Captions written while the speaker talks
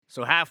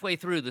So halfway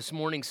through this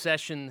morning's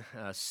session,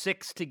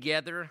 six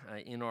together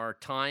in our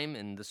time,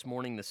 and this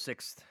morning the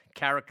sixth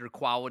character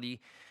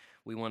quality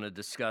we want to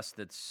discuss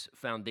that's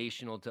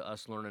foundational to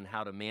us learning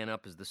how to man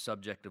up is the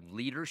subject of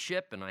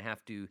leadership. And I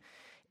have to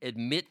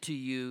admit to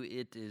you,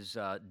 it is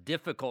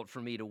difficult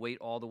for me to wait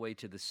all the way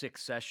to the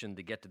sixth session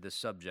to get to this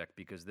subject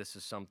because this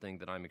is something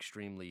that I'm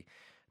extremely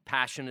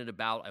passionate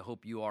about. I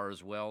hope you are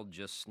as well,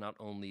 just not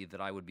only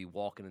that I would be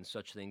walking in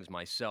such things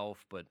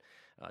myself, but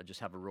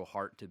just have a real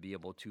heart to be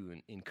able to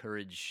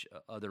encourage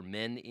other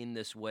men in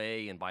this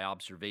way, and by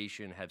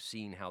observation have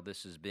seen how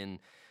this has been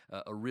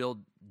a real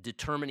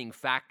determining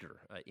factor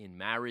in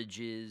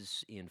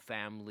marriages, in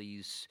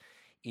families,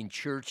 in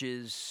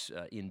churches,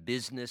 in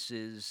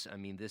businesses. I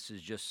mean, this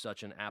is just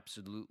such an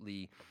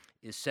absolutely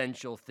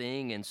essential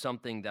thing, and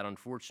something that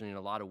unfortunately in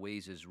a lot of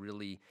ways is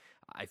really,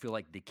 I feel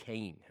like,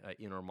 decaying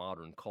in our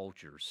modern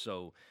culture.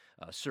 So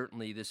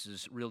certainly this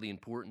is really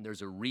important.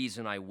 There's a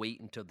reason I wait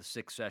until the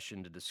sixth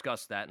session to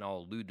discuss that, and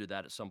I'll allude to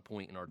that at some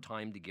point in our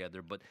time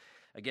together. But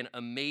again,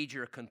 a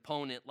major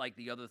component, like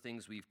the other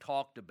things we've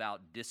talked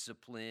about,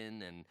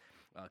 discipline and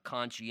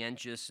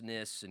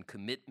conscientiousness and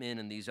commitment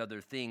and these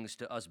other things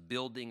to us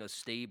building a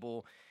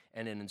stable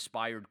and an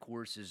inspired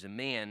course as a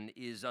man,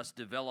 is us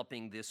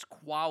developing this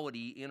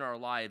quality in our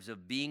lives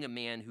of being a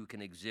man who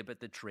can exhibit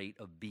the trait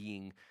of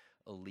being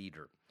a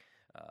leader.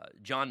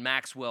 John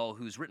Maxwell,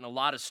 who's written a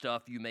lot of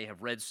stuff, you may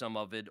have read some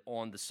of it,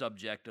 on the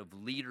subject of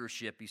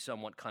leadership. He's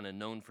somewhat kind of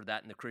known for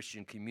that in the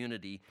Christian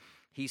community.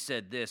 He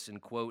said this, and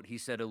quote, he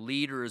said, "A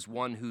leader is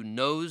one who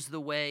knows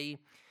the way,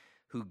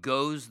 who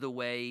goes the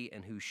way,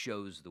 and who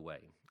shows the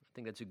way." I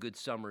think that's a good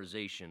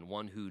summarization.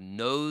 One who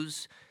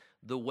knows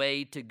the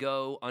way to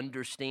go,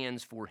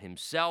 understands for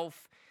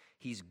himself.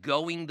 He's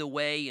going the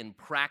way in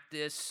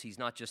practice. He's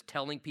not just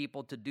telling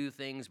people to do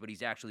things, but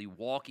he's actually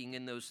walking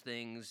in those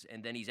things.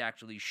 And then he's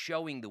actually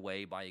showing the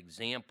way by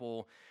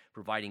example,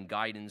 providing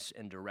guidance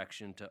and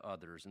direction to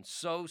others. And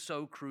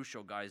so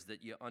crucial, guys,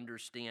 that you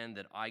understand,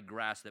 that I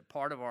grasp that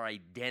part of our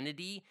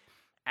identity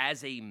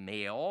as a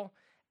male,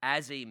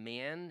 as a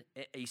man,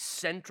 a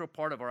central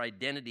part of our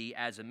identity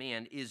as a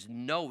man is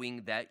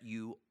knowing that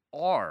you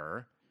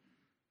are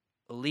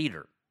a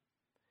leader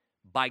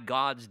by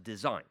God's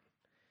design.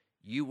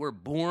 You were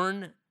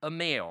born a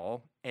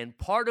male, and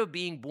part of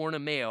being born a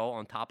male,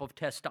 on top of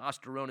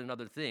testosterone and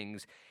other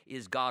things,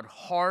 is God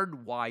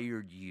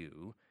hardwired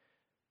you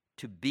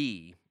to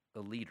be a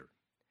leader.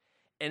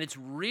 And it's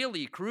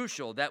really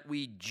crucial that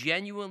we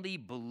genuinely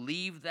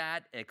believe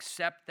that,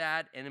 accept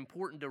that, and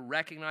important to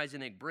recognize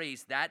and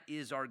embrace that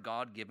is our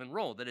God-given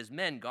role. That as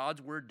men,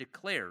 God's word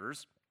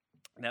declares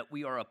that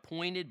we are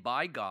appointed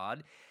by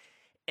God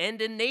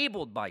and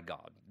enabled by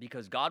God,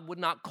 because God would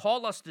not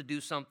call us to do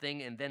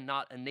something and then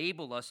not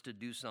enable us to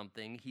do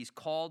something. He's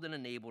called and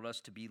enabled us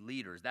to be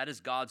leaders. That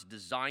is God's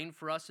design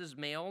for us as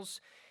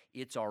males.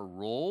 It's our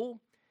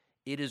role.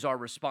 It is our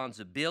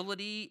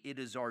responsibility. It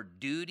is our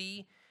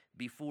duty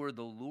before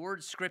the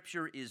Lord.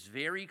 Scripture is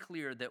very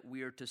clear that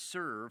we are to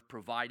serve,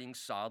 providing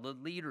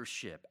solid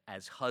leadership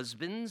as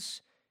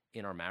husbands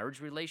in our marriage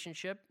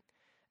relationship,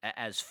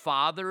 as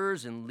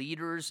fathers and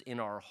leaders in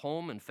our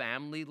home and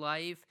family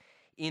life,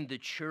 in the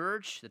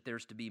church, that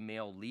there's to be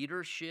male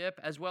leadership,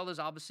 as well as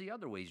obviously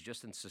other ways,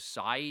 just in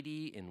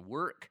society, in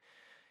work,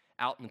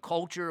 out in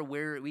culture,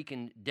 where we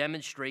can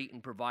demonstrate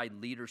and provide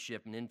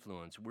leadership and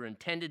influence. We're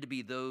intended to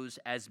be those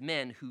as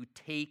men who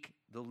take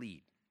the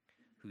lead,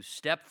 who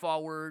step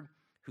forward,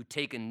 who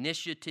take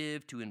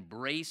initiative to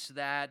embrace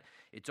that.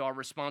 It's our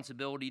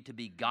responsibility to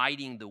be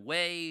guiding the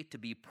way, to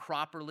be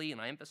properly, and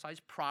I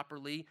emphasize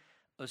properly,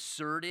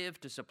 assertive,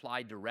 to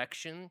supply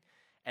direction.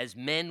 As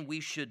men, we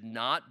should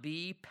not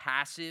be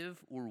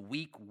passive or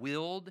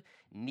weak-willed,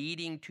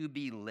 needing to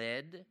be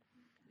led.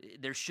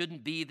 There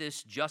shouldn't be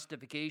this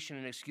justification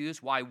and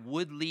excuse, "Well, I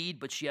would lead,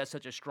 but she has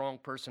such a strong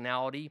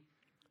personality."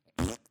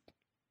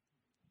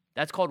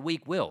 That's called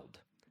weak-willed.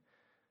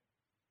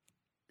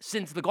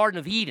 Since the Garden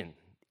of Eden,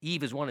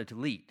 Eve has wanted to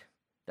lead.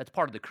 That's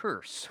part of the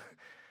curse.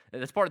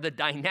 That's part of the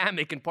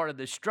dynamic and part of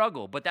the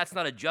struggle, but that's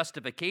not a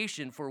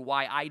justification for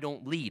why I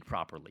don't lead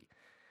properly.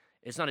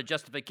 It's not a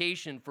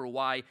justification for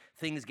why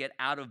things get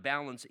out of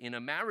balance in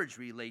a marriage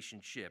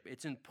relationship.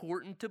 It's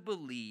important to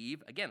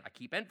believe, again, I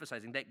keep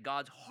emphasizing, that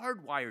God's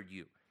hardwired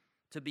you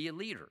to be a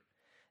leader.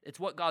 It's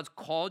what God's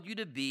called you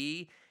to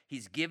be.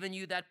 He's given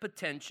you that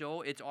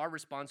potential. It's our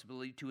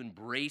responsibility to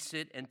embrace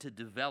it and to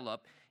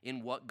develop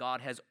in what God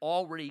has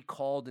already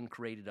called and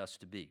created us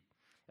to be.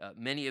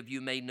 Many of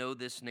you may know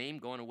this name,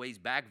 going a ways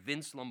back.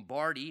 Vince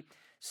Lombardi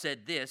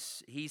said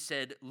this. He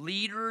said,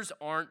 "Leaders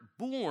aren't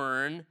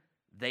born,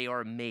 they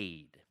are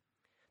made."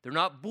 They're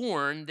not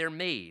born, they're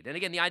made. And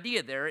again, the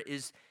idea there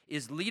is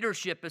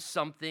leadership is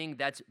something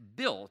that's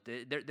built.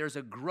 There's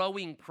a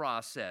growing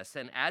process.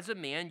 And as a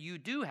man, you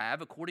do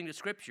have, according to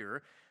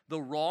Scripture,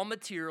 the raw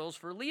materials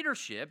for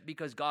leadership,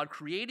 because God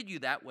created you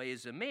that way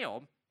as a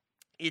male.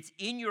 It's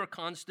in your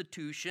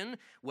constitution,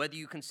 whether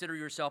you consider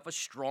yourself a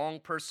strong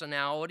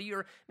personality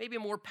or maybe a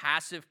more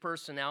passive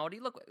personality.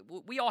 Look,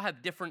 we all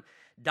have different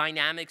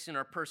dynamics in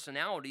our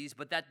personalities,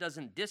 but that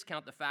doesn't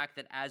discount the fact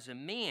that as a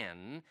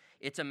man,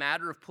 it's a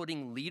matter of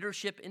putting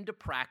leadership into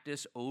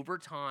practice over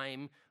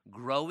time,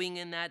 growing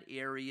in that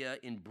area,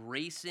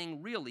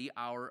 embracing really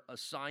our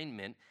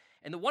assignment.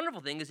 And the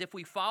wonderful thing is if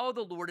we follow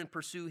the Lord and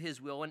pursue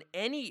his will in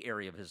any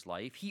area of his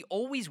life, he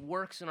always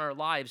works in our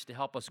lives to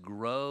help us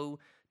grow,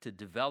 to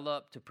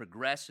develop, to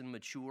progress and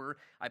mature.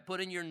 I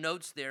put in your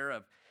notes there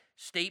a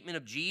statement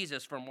of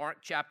Jesus from Mark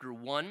chapter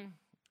 1,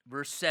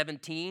 verse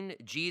 17.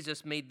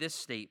 Jesus made this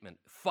statement,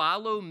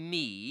 "Follow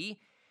me,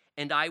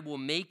 and I will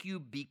make you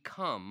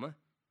become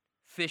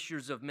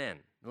fishers of men."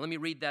 Now, let me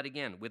read that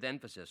again with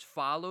emphasis.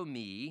 Follow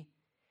me,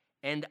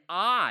 and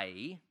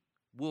I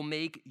will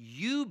make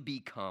you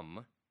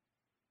become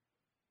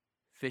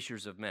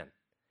fishers of men.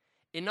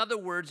 In other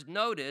words,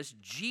 notice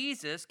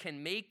Jesus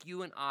can make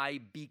you and I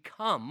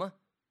become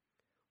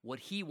what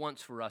he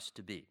wants for us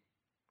to be.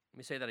 Let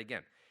me say that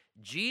again.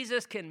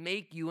 Jesus can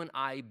make you and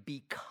I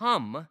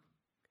become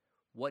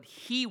what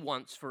he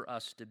wants for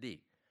us to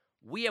be.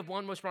 We have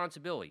one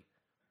responsibility: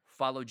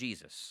 follow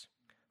Jesus.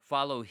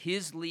 Follow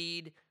his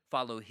lead,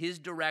 follow his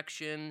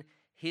direction,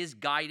 his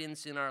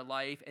guidance in our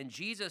life. And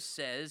Jesus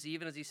says,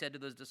 even as he said to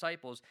those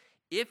disciples,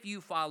 if you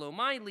follow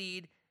my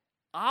lead,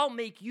 I'll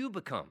make you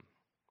become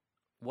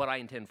what I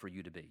intend for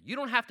you to be. You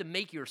don't have to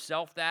make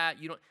yourself that.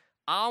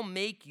 I'll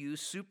make you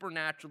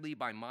supernaturally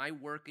by my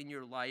work in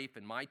your life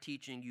and my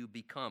teaching you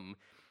become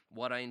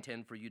what I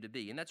intend for you to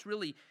be. And that's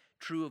really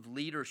true of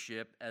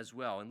leadership as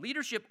well. And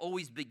leadership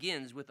always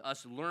begins with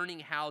us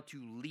learning how to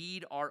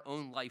lead our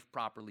own life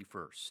properly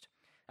first.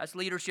 That's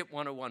leadership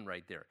 101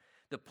 right there.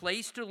 The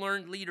place to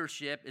learn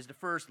leadership is to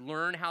first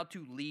learn how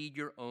to lead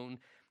your own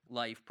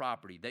life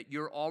properly, that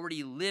you're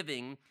already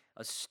living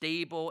a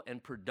stable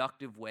and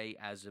productive way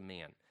as a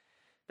man.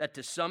 That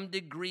to some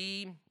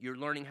degree, you're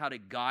learning how to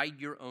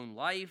guide your own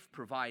life,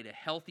 provide a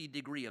healthy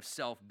degree of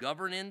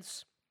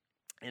self-governance.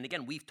 And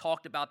again, we've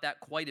talked about that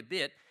quite a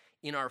bit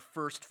in our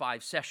first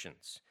 5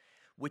 sessions,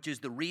 which is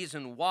the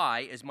reason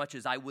why, as much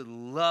as I would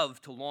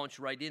love to launch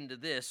right into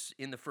this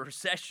in the first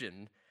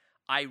session,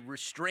 I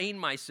restrain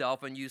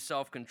myself and use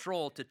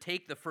self-control to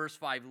take the first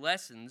 5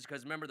 lessons,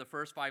 because remember, the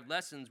first 5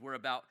 lessons were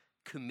about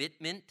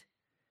commitment,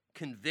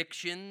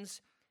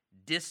 convictions,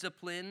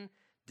 discipline,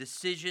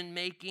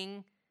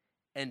 decision-making,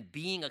 and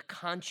being a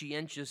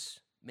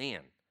conscientious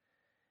man.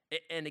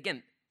 And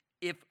again,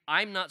 if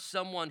I'm not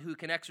someone who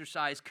can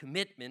exercise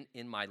commitment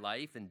in my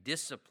life and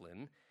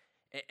discipline,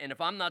 and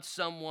if I'm not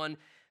someone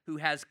who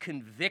has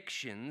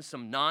convictions,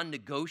 some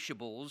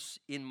non-negotiables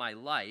in my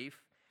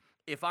life,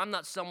 if I'm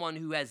not someone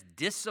who has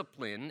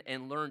discipline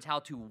and learns how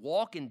to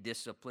walk in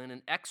discipline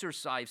and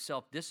exercise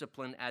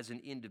self-discipline as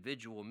an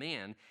individual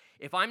man,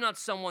 if I'm not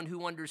someone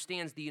who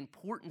understands the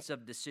importance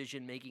of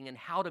decision-making and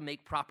how to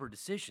make proper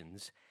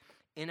decisions,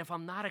 and if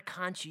I'm not a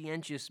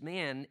conscientious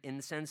man in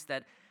the sense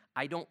that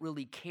I don't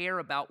really care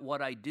about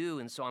what I do,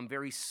 and so I'm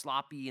very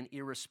sloppy and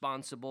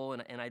irresponsible,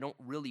 and I don't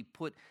really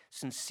put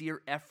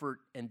sincere effort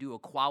and do a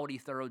quality,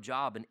 thorough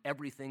job in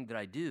everything that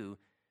I do,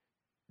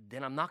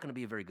 then I'm not going to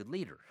be a very good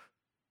leader.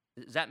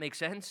 Does that make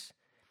sense?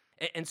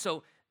 And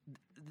so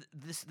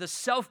the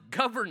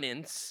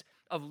self-governance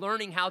of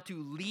learning how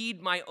to lead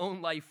my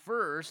own life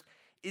first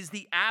is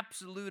the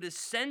absolute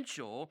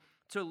essential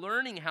to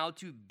learning how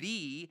to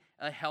be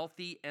a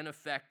healthy and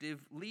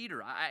effective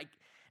leader.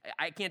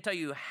 I can't tell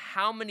you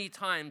how many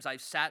times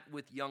I've sat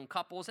with young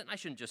couples, and I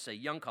shouldn't just say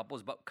young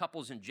couples, but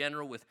couples in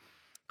general with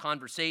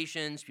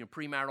conversations,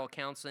 premarital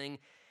counseling,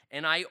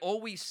 and I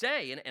always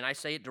say, and I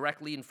say it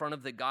directly in front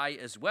of the guy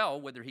as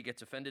well, whether he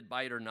gets offended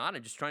by it or not,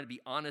 I'm just trying to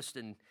be honest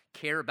and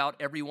care about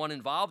everyone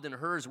involved and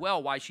her as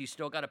well, why she's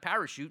still got a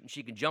parachute and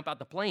she can jump out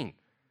the plane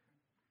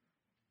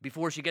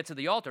before she gets to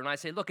the altar. And I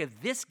say, look, if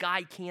this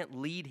guy can't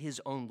lead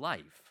his own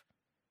life,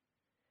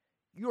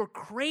 you're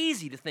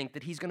crazy to think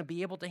that he's going to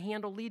be able to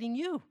handle leading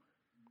you.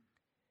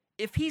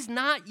 If he's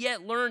not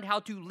yet learned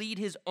how to lead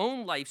his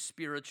own life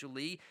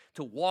spiritually,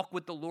 to walk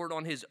with the Lord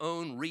on his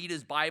own, read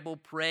his Bible,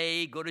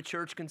 pray, go to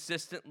church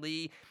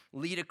consistently,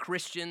 lead a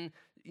Christian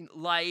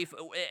life,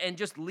 and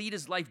just lead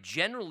his life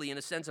generally in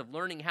a sense of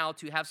learning how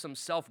to have some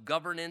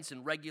self-governance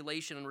and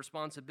regulation and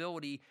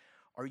responsibility,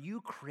 are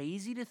you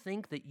crazy to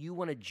think that you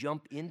want to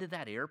jump into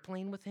that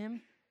airplane with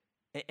him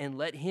and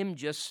let him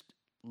just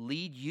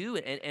lead you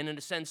and in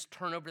a sense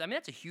turn over? I mean,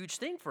 that's a huge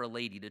thing for a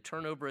lady, to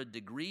turn over a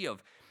degree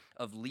of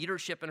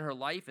leadership in her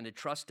life and to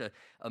trust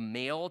a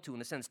male to,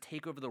 in a sense,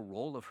 take over the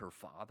role of her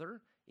father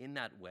in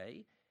that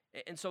way.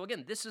 And so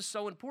again, this is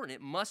so important.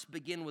 It must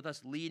begin with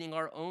us leading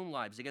our own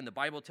lives. Again, the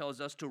Bible tells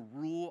us to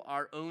rule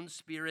our own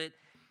spirit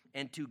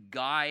and to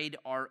guide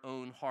our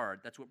own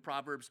heart. That's what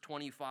Proverbs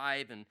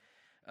 25 and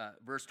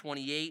verse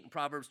 28 and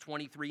Proverbs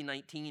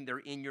 23:19, they're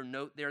in your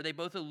note there. They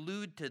both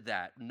allude to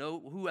that.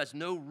 Who has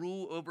no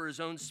rule over his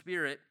own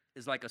spirit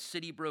is like a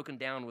city broken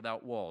down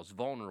without walls,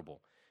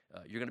 vulnerable.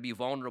 You're going to be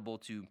vulnerable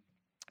to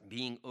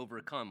being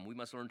overcome. We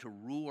must learn to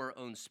rule our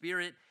own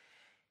spirit.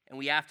 and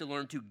we have to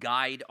learn to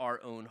guide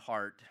our own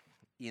heart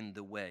in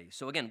the way.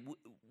 So again,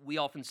 we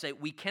often say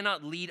we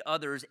cannot lead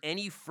others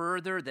any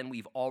further than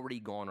we've already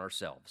gone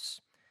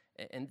ourselves.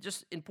 And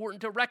just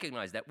important to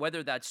recognize that,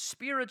 whether that's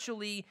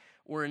spiritually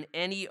or in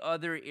any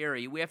other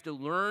area, we have to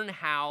learn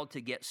how to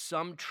get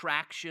some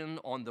traction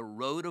on the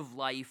road of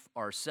life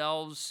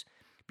ourselves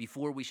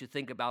before we should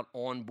think about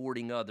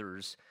onboarding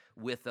others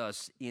with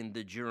us in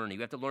the journey.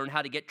 We have to learn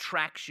how to get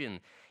traction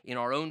in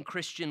our own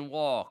Christian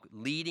walk,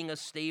 leading a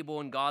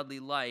stable and godly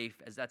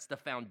life, as that's the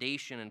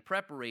foundation and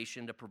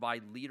preparation to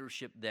provide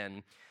leadership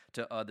then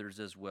to others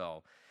as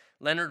well.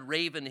 Leonard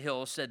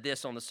Ravenhill said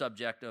this on the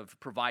subject of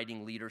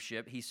providing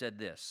leadership. He said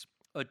this: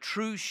 "A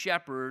true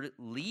shepherd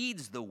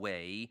leads the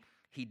way.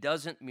 He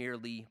doesn't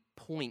merely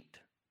point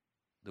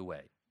the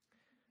way."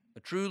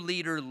 A true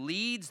leader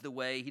leads the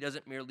way. He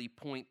doesn't merely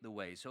point the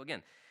way. So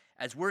again,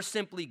 as we're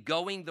simply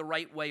going the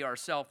right way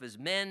ourselves as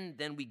men,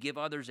 then we give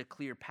others a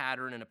clear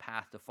pattern and a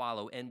path to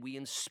follow, and we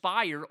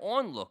inspire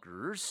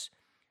onlookers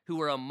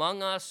who are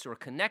among us or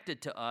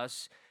connected to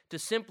us to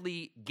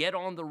simply get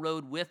on the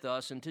road with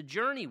us and to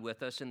journey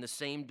with us in the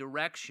same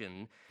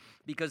direction,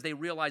 because they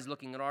realize,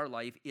 looking at our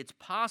life, it's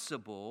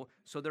possible.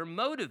 So they're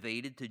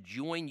motivated to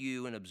join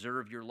you and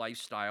observe your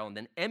lifestyle and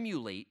then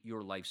emulate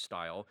your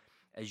lifestyle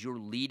as you're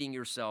leading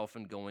yourself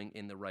and going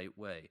in the right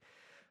way.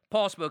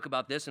 Paul spoke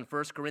about this in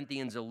 1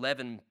 Corinthians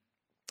 11,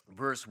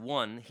 verse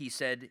 1. He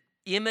said,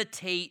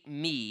 "Imitate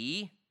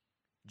me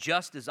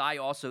just as I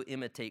also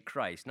imitate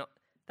Christ." Now,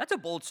 that's a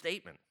bold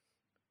statement.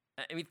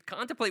 I mean,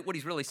 contemplate what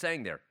he's really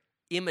saying there.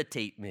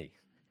 Imitate me.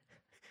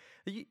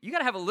 You got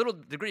to have a little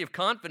degree of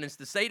confidence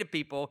to say to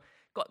people,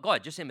 go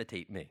ahead, just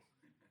imitate me.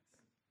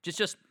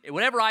 Just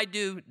whatever I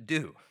do,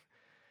 do.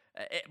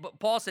 But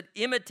Paul said,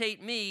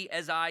 imitate me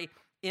as I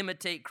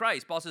imitate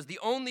Christ. Paul says, the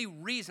only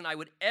reason I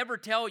would ever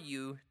tell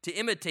you to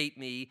imitate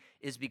me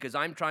is because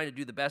I'm trying to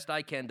do the best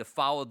I can to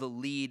follow the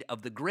lead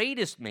of the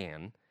greatest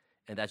man,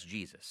 and that's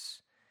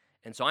Jesus.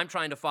 And so I'm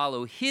trying to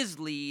follow his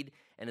lead,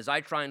 and as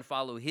I try and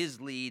follow his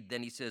lead,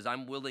 then he says,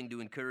 I'm willing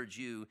to encourage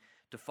you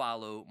to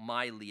follow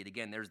my lead.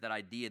 Again, there's that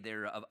idea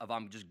there of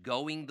I'm just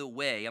going the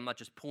way. I'm not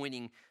just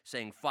pointing,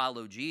 saying,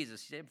 follow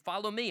Jesus. He said,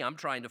 follow me. I'm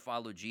trying to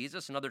follow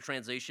Jesus. Another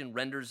translation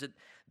renders it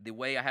the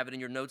way I have it in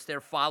your notes there: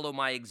 follow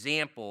my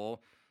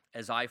example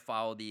as I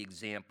follow the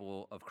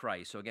example of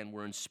Christ. So again,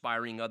 we're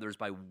inspiring others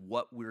by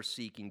what we're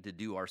seeking to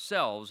do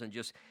ourselves and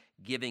just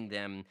giving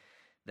them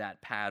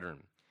that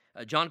pattern.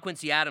 John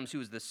Quincy Adams, who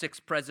was the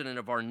 6th president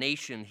of our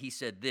nation, he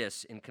said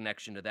this in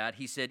connection to that.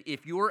 He said,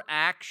 if your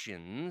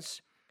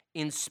actions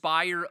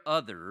inspire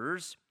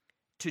others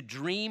to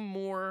dream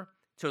more,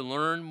 to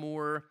learn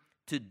more,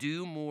 to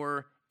do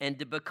more, and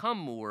to become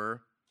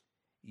more,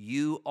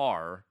 you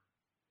are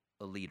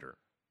a leader.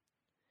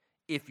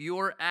 If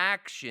your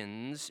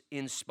actions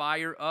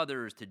inspire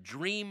others to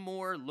dream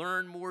more,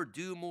 learn more,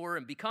 do more,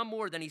 and become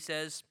more, then he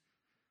says,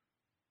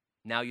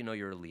 now you know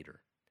you're a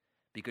leader,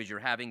 because you're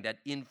having that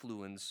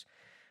influence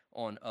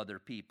on other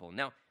people.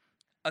 Now,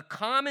 a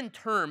common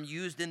term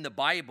used in the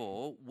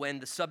Bible when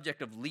the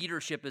subject of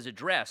leadership is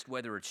addressed,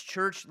 whether it's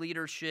church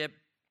leadership,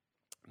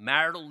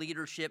 marital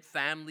leadership,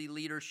 family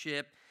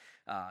leadership,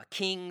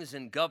 kings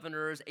and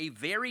governors, a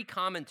very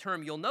common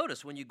term you'll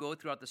notice when you go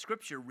throughout the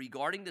scripture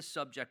regarding the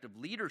subject of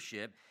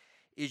leadership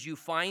is you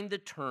find the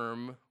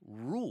term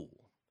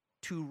rule,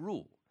 to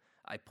rule.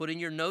 I put in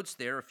your notes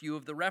there a few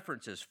of the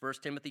references. 1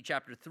 Timothy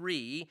chapter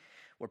 3,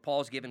 where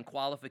Paul's given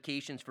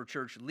qualifications for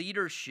church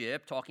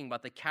leadership, talking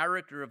about the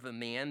character of a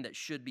man that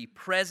should be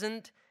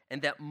present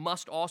and that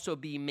must also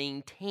be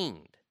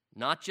maintained.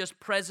 Not just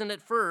present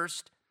at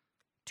first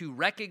to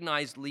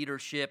recognize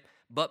leadership,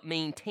 but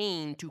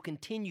maintain to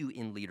continue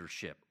in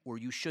leadership, or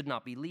you should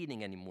not be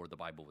leading anymore, the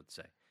Bible would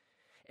say.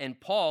 And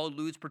Paul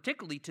alludes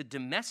particularly to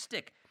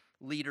domestic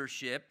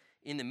leadership.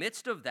 In the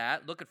midst of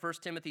that, look at 1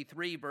 Timothy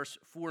 3, verse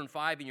 4 and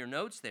 5 in your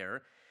notes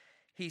there.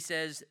 He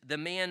says, the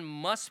man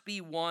must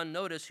be one,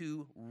 notice,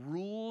 who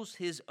rules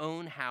his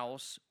own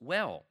house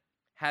well,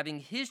 having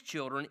his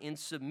children in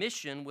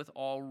submission with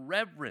all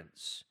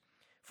reverence.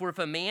 For if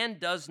a man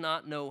does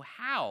not know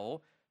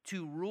how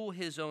to rule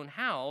his own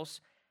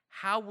house,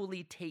 how will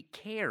he take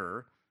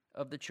care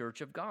of the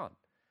church of God?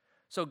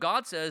 So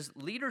God says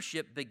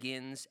leadership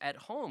begins at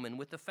home and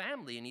with the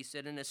family. And he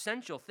said an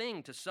essential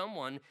thing to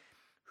someone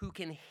who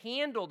can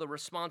handle the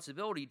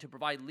responsibility to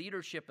provide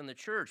leadership in the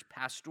church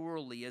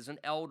pastorally, as an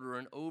elder,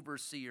 an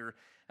overseer,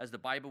 as the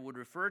Bible would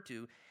refer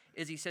to,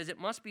 is he says it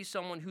must be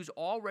someone who's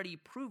already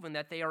proven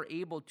that they are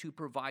able to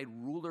provide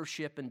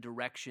rulership and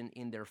direction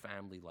in their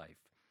family life,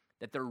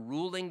 that they're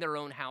ruling their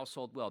own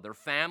household well. Their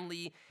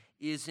family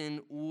is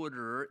in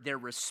order. They're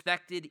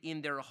respected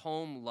in their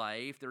home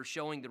life. They're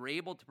showing they're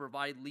able to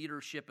provide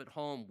leadership at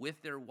home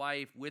with their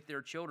wife, with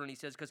their children. He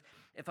says, because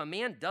if a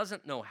man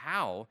doesn't know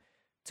how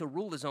to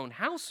rule his own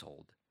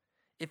household,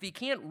 if he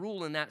can't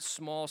rule in that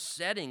small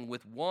setting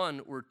with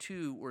 1 or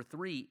 2 or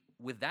 3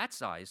 with that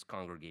size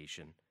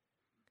congregation,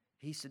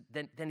 he said,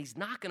 then he's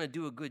not going to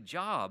do a good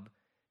job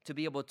to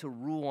be able to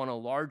rule on a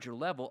larger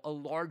level, a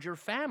larger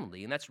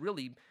family. And that's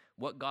really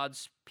what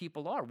God's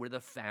people are. We're the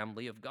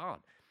family of God.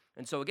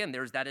 And so again,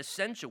 there's that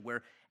essential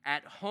where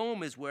at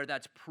home is where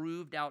that's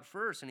proved out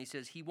first. And he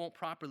says he won't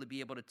properly be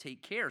able to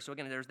take care. So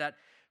again, there's that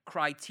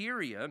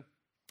criteria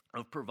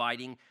of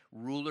providing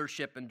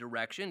rulership and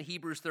direction.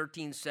 Hebrews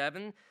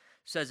 13:7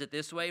 says it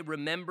this way: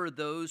 remember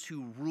those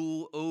who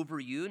rule over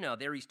you. Now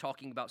there he's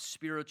talking about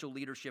spiritual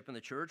leadership in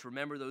the church.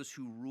 Remember those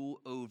who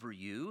rule over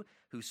you,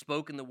 who've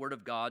spoken the word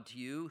of God to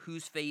you,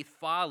 whose faith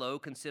follow,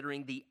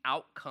 considering the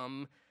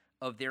outcome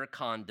of their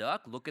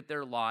conduct. Look at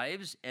their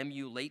lives,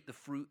 emulate the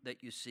fruit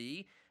that you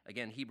see.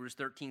 Again, Hebrews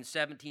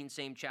 13:17,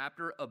 same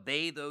chapter.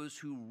 Obey those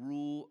who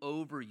rule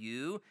over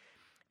you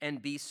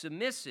and be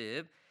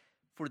submissive,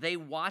 for they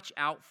watch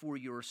out for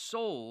your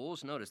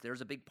souls. Notice there's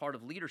a big part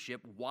of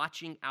leadership,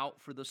 watching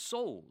out for the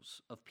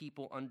souls of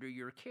people under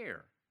your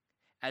care,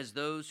 as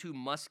those who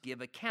must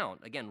give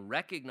account. Again,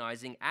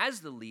 recognizing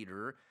as the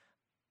leader,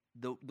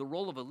 the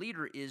role of a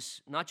leader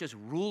is not just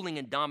ruling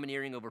and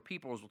domineering over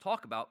people, as we'll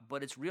talk about,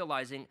 but it's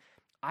realizing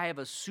I have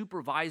a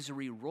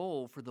supervisory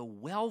role for the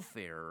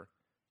welfare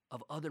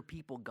of other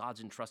people God's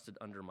entrusted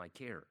under my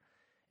care.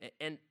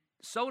 And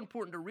so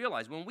important to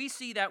realize, when we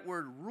see that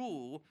word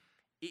rule,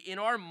 in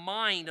our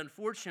mind,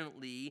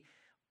 unfortunately,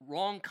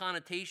 wrong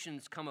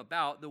connotations come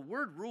about. The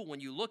word rule, when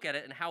you look at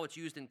it and how it's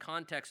used in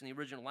context in the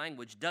original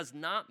language, does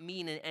not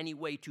mean in any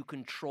way to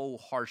control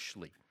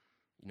harshly.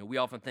 You know, we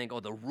often think,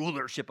 the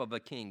rulership of a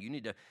king. You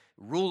need to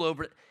rule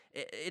over it.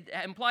 It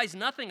implies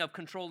nothing of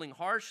controlling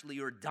harshly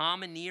or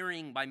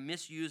domineering by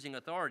misusing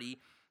authority.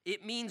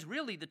 It means,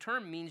 really, the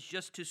term means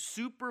just to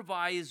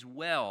supervise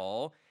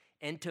well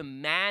and to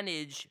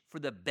manage for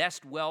the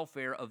best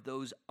welfare of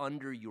those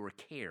under your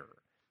care.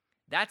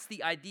 That's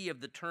the idea of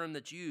the term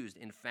that's used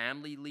in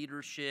family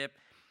leadership,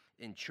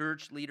 in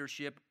church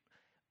leadership.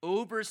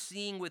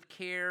 Overseeing with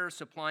care,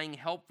 supplying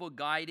helpful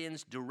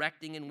guidance,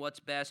 directing in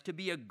what's best, to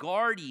be a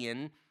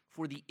guardian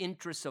for the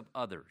interests of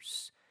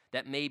others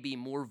that may be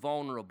more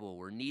vulnerable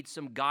or need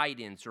some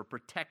guidance or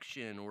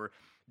protection or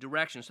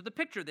direction. So the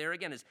picture there,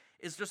 again,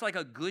 is just like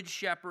a good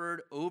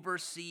shepherd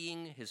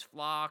overseeing his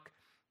flock,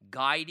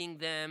 guiding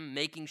them,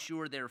 making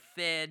sure they're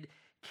fed,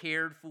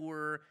 cared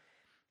for.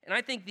 And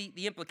I think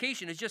the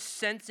implication is just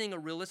sensing a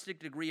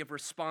realistic degree of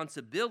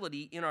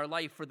responsibility in our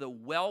life for the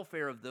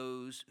welfare of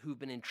those who've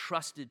been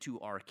entrusted to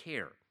our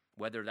care,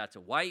 whether that's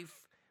a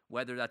wife,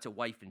 whether that's a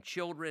wife and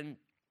children,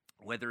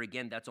 whether,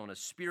 again, that's on a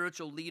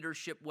spiritual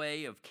leadership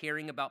way of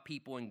caring about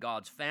people in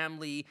God's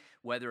family,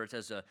 whether it's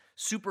as a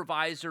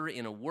supervisor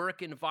in a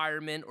work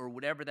environment or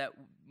whatever that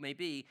may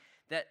be,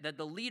 that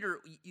the leader,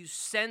 you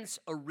sense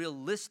a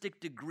realistic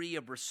degree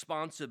of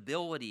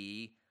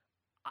responsibility.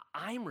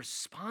 I'm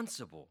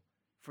responsible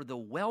for the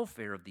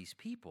welfare of these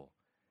people.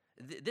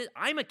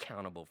 I'm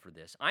accountable for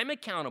this. I'm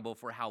accountable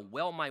for how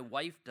well my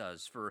wife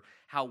does, for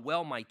how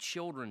well my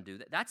children do.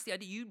 That's the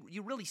idea.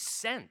 You really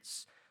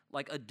sense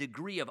like a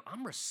degree of,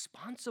 I'm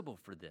responsible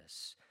for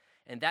this.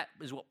 And that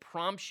is what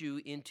prompts you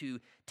into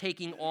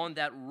taking on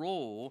that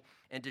role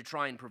and to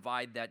try and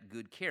provide that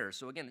good care.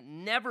 So again,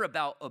 never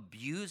about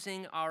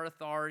abusing our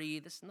authority.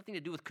 This has nothing to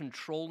do with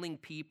controlling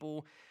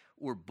people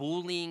or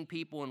bullying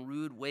people in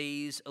rude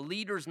ways. A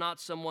leader is not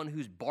someone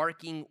who's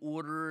barking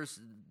orders,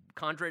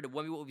 contrary to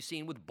what we've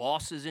seen with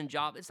bosses in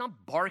jobs. It's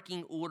not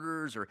barking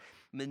orders or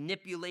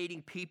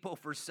manipulating people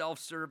for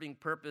self-serving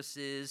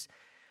purposes.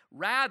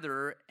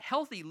 Rather,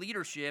 healthy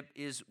leadership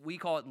is, we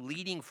call it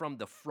leading from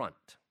the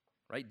front,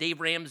 right? Dave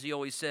Ramsey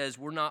always says,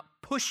 we're not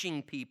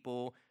pushing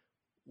people,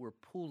 we're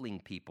pulling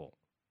people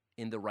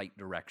in the right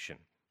direction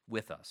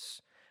with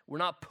us. We're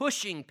not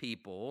pushing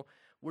people,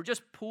 we're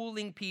just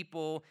pulling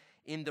people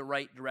in the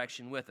right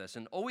direction with us.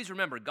 And always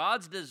remember,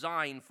 God's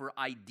design for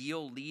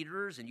ideal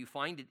leaders, and you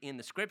find it in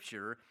the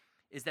scripture,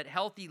 is that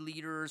healthy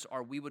leaders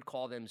are, we would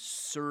call them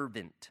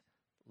servant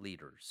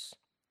leaders.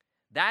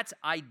 That's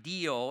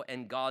ideal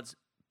and God's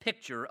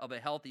picture of a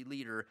healthy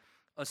leader,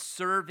 a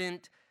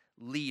servant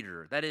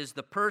leader. That is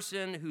the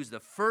person who's the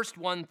first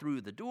one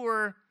through the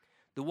door,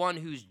 the one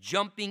who's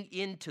jumping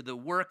into the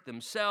work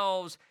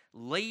themselves,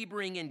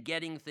 laboring and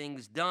getting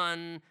things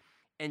done.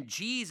 And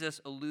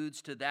Jesus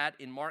alludes to that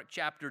in Mark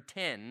chapter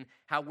 10,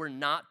 how we're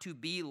not to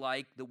be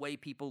like the way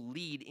people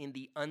lead in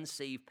the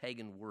unsaved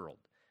pagan world,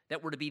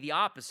 that we're to be the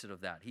opposite of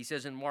that. He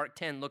says in Mark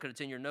 10, look at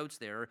it's in your notes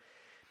there,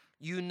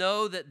 you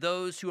know that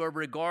those who are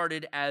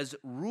regarded as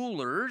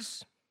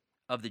rulers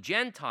of the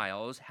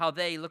Gentiles, how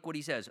they, look what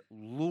he says,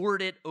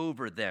 lord it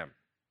over them.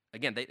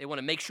 Again, they want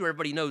to make sure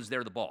everybody knows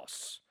they're the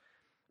boss.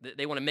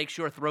 They want to make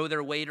sure, throw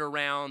their weight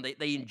around.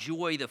 They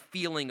enjoy the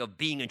feeling of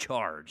being in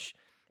charge.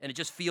 And it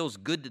just feels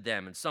good to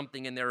them, and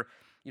something in their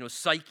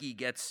psyche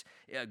gets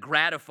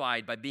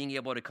gratified by being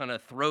able to kind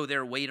of throw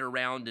their weight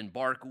around and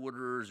bark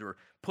orders or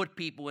put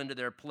people into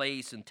their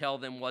place and tell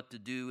them what to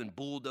do and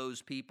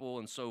bulldoze people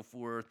and so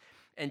forth.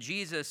 And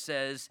Jesus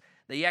says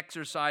they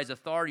exercise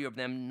authority over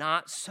them.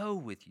 Not so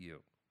with you.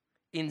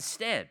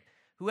 Instead,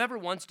 whoever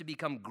wants to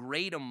become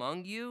great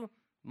among you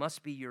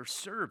must be your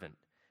servant.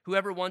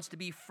 Whoever wants to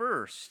be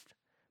first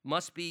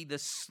must be the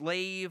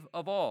slave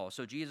of all.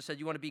 So Jesus said,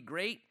 you want to be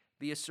great?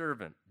 Be a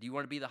servant. Do you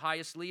want to be the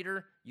highest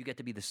leader? You get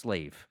to be the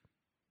slave.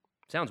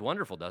 Sounds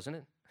wonderful, doesn't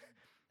it?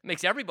 It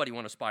makes everybody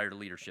want to aspire to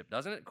leadership,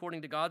 doesn't it,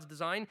 according to God's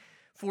design?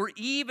 For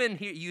even,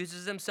 he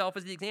uses himself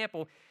as the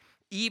example,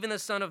 even the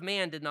Son of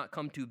Man did not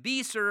come to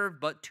be served,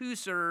 but to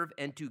serve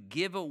and to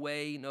give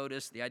away,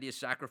 notice the idea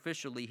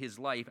sacrificially, his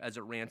life as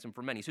a ransom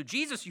for many. So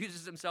Jesus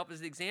uses himself as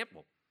the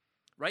example,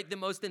 right? The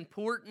most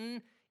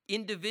important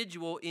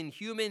individual in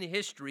human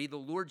history, the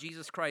Lord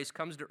Jesus Christ,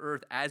 comes to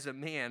earth as a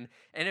man.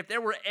 And if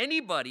there were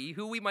anybody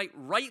who we might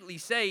rightly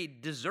say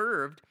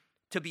deserved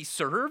to be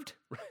served,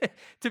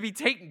 to be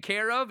taken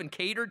care of and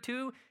catered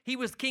to, he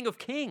was King of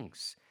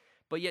Kings.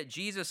 But yet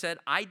Jesus said,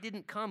 I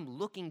didn't come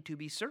looking to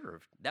be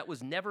served. That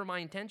was never my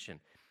intention.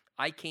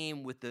 I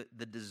came with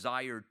the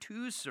desire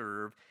to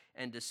serve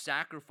and to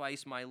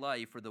sacrifice my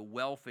life for the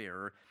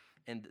welfare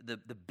and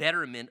the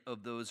betterment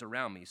of those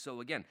around me.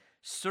 So again,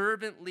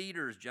 servant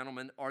leaders,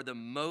 gentlemen, are the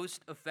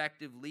most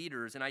effective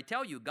leaders. And I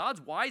tell you,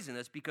 God's wise in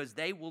this because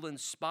they will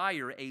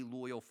inspire a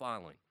loyal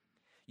following.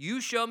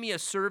 You show me a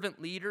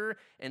servant leader,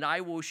 and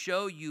I will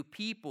show you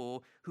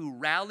people who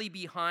rally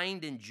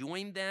behind and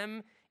join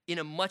them in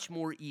a much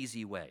more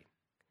easy way.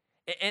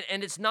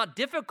 And it's not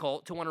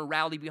difficult to want to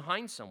rally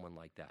behind someone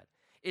like that.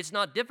 It's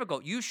not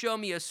difficult. You show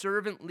me a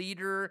servant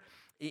leader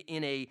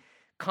in a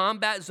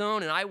combat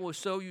zone, and I will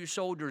show you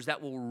soldiers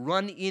that will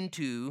run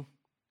into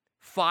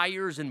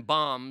fires and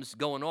bombs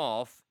going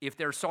off if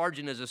their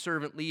sergeant is a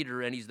servant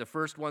leader and he's the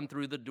first one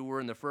through the door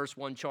and the first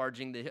one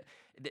charging.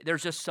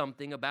 There's just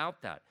something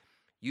about that.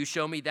 You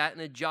show me that in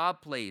a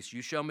job place.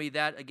 You show me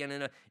that,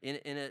 again,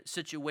 in a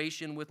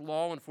situation with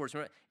law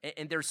enforcement.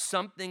 And there's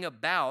something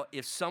about,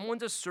 if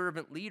someone's a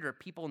servant leader,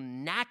 people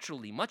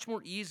naturally, much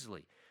more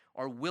easily,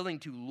 are willing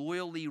to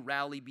loyally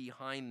rally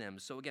behind them.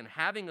 So again,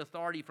 having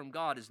authority from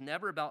God is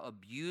never about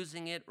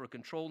abusing it or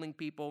controlling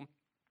people.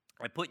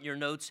 I put in your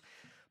notes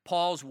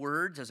Paul's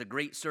words as a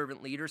great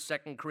servant leader,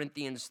 2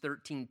 Corinthians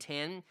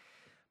 13:10.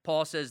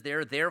 Paul says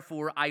there,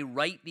 therefore I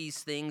write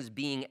these things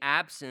being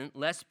absent,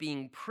 lest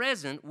being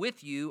present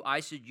with you I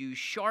should use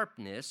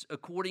sharpness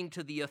according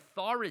to the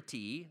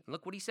authority,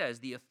 look what he says,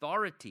 the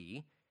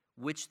authority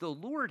which the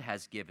Lord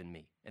has given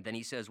me. And then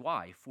he says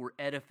why? For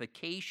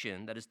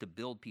edification, that is to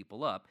build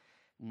people up,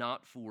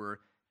 not for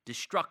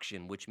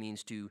destruction, which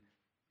means to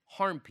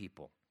harm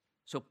people.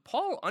 So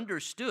Paul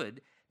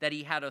understood that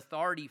he had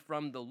authority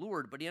from the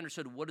Lord, but he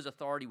understood what his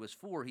authority was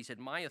for. He said,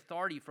 my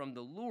authority from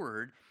the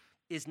Lord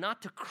is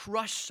not to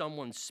crush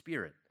someone's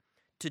spirit,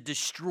 to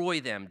destroy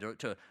them,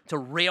 to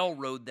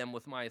railroad them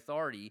with my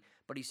authority.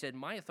 But he said,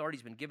 my authority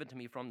has been given to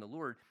me from the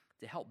Lord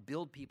to help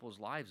build people's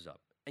lives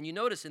up. And you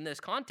notice in this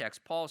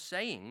context, Paul's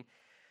saying,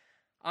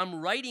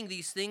 I'm writing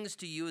these things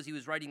to you as he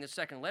was writing the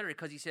second letter,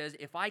 because he says,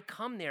 if I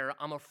come there,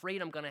 I'm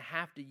afraid I'm going to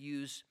have to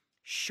use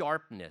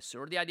sharpness.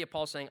 Or the idea of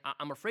Paul saying,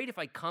 I'm afraid if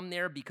I come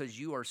there because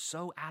you are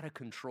so out of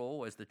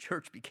control as the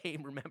church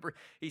became, remember?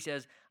 He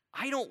says,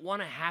 I don't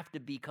want to have to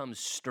become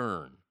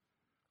stern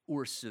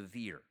or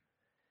severe.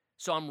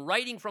 So I'm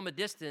writing from a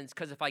distance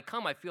because if I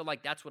come, I feel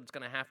like that's what's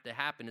going to have to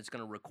happen. It's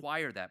going to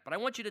require that. But I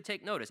want you to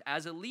take notice.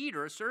 As a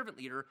leader, a servant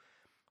leader,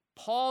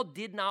 Paul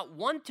did not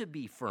want to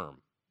be firm.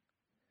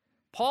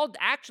 Paul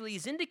actually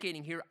is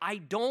indicating here, I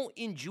don't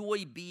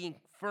enjoy being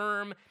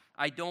firm.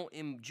 I don't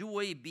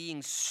enjoy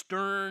being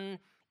stern.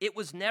 It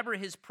was never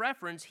his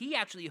preference. He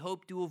actually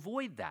hoped to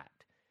avoid that.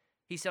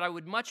 He said, I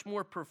would much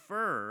more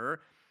prefer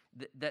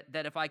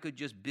that if I could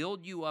just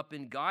build you up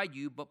and guide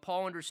you. But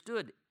Paul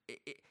understood,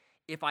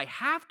 if I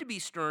have to be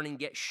stern and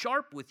get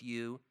sharp with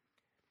you,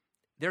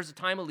 there's a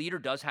time a leader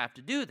does have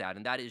to do that,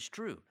 and that is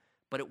true.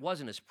 But it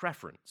wasn't his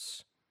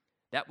preference.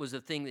 That was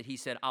the thing that he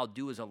said, I'll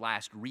do as a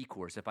last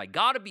recourse. If I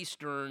got to be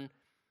stern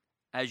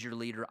as your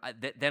leader,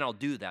 then I'll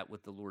do that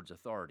with the Lord's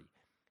authority.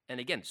 And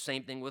again,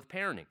 same thing with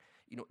parenting.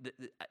 You know,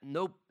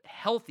 no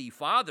healthy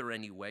father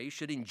anyway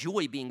should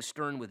enjoy being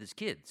stern with his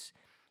kids.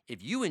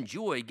 If you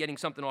enjoy getting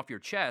something off your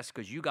chest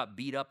because you got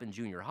beat up in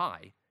junior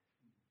high,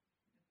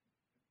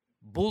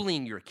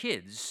 bullying your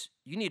kids,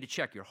 you need to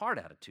check your heart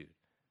attitude.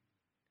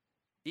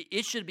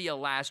 It should be a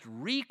last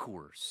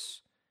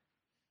recourse.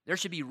 There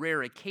should be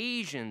rare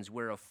occasions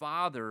where a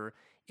father,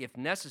 if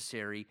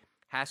necessary,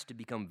 has to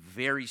become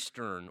very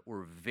stern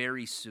or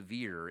very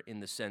severe in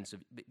the sense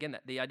of, again,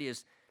 the idea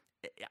is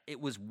it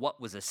was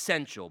what was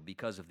essential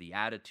because of the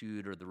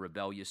attitude or the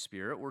rebellious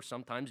spirit, or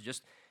sometimes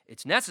just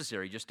it's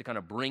necessary just to kind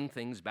of bring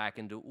things back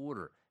into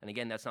order. And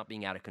again, that's not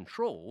being out of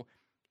control.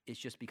 It's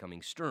just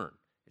becoming stern.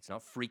 It's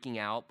not freaking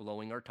out,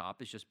 blowing our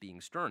top. It's just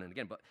being stern. And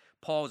again, but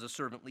Paul as a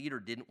servant leader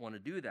didn't want to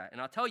do that.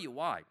 And I'll tell you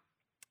why.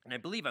 And I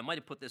believe I might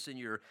have put this in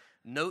your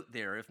note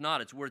there. If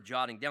not, it's worth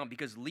jotting down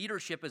because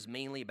leadership is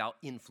mainly about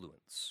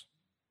influence.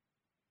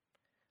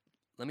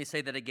 Let me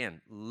say that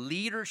again.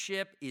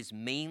 Leadership is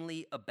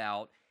mainly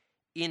about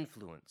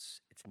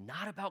influence. It's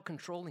not about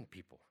controlling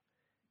people.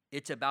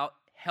 It's about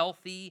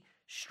healthy,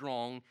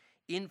 strong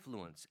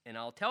influence. And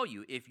I'll tell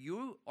you, if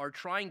you are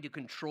trying to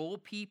control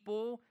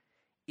people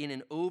in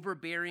an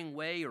overbearing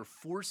way or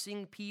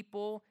forcing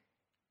people,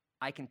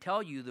 I can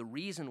tell you the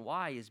reason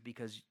why is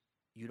because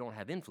you don't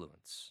have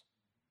influence.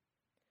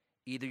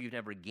 Either you've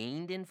never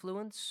gained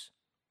influence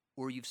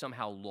or you've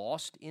somehow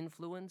lost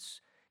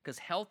influence, because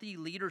healthy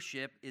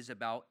leadership is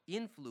about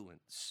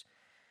influence.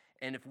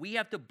 And if we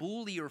have to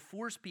bully or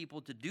force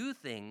people to do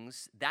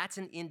things, that's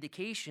an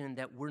indication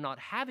that we're not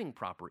having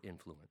proper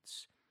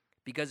influence.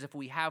 Because if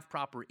we have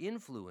proper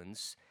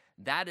influence,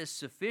 that is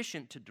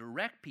sufficient to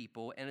direct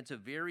people, and it's a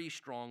very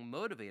strong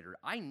motivator.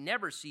 I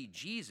never see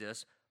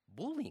Jesus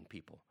bullying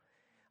people.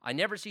 I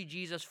never see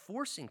Jesus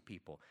forcing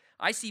people.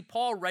 I see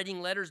Paul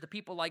writing letters to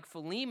people like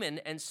Philemon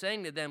and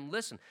saying to them,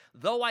 listen,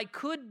 though I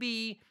could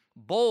be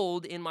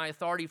bold in my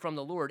authority from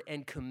the Lord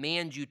and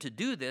command you to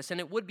do this, and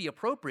it would be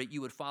appropriate,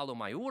 you would follow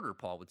my order,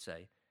 Paul would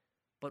say,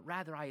 but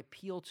rather I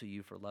appeal to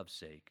you for love's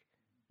sake.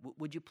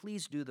 Would you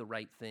please do the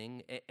right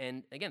thing?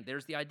 And again,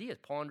 there's the idea.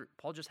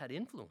 Paul just had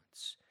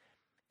influence,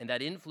 and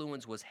that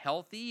influence was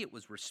healthy, it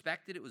was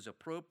respected, it was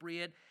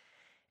appropriate,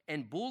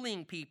 and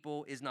bullying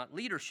people is not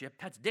leadership,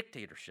 that's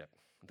dictatorship.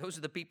 Those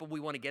are the people we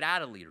want to get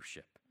out of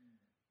leadership.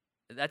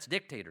 That's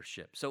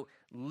dictatorship. So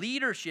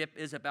leadership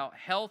is about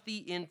healthy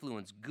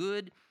influence.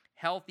 Good,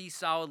 healthy,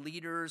 solid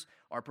leaders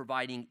are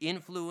providing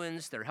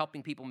influence. They're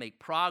helping people make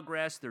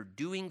progress. They're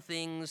doing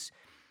things,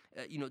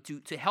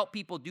 to help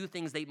people do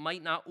things they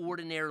might not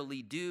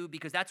ordinarily do,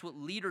 because that's what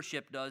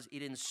leadership does.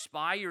 It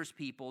inspires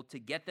people to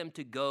get them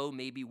to go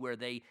maybe where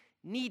they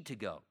need to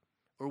go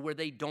or where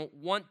they don't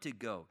want to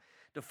go,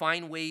 to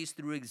find ways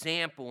through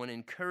example and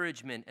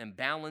encouragement and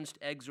balanced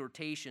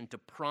exhortation to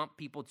prompt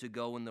people to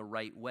go in the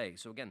right way.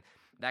 So again,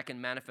 that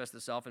can manifest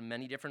itself in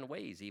many different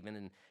ways, even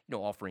in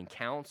offering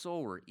counsel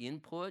or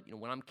input.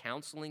 When I'm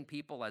counseling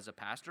people as a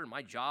pastor,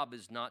 my job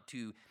is not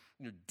to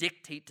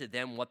dictate to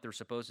them what they're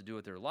supposed to do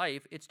with their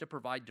life. It's to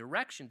provide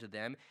direction to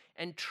them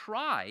and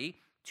try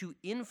to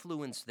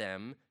influence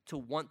them to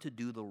want to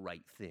do the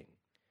right thing,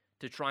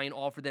 to try and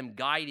offer them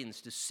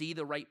guidance, to see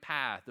the right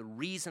path, the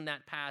reason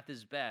that path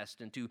is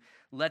best, and to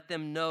let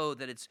them know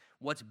that it's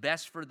what's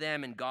best for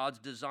them and God's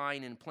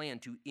design and plan,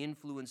 to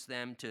influence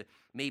them to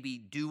maybe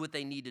do what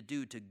they need to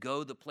do, to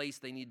go the place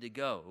they need to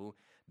go,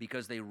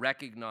 because they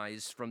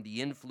recognize from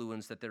the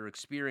influence that they're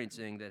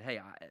experiencing that, hey,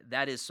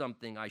 that is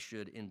something I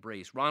should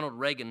embrace. Ronald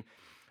Reagan,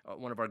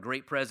 one of our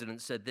great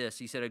presidents, said this.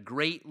 He said, a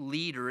great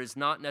leader is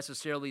not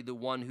necessarily the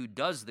one who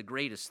does the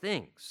greatest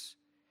things.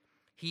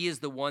 He is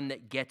the one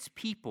that gets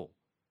people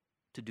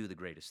to do the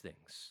greatest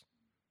things.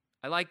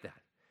 I like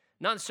that.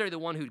 Not necessarily the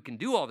one who can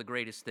do all the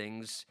greatest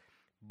things,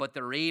 but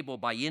they're able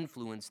by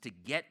influence to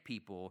get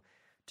people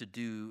to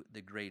do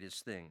the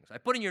greatest things. I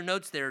put in your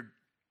notes there,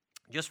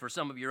 just for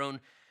some of your own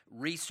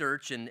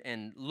research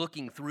and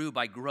looking through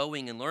by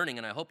growing and learning,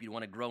 and I hope you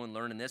want to grow and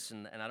learn in this,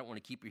 and I don't want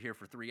to keep you here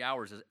for 3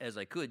 hours as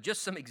I could,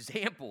 just some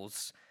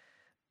examples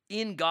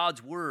in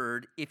God's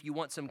Word if you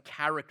want some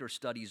character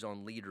studies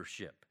on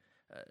leadership.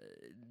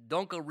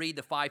 Don't go read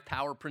the 5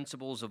 power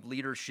principles of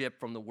leadership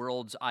from the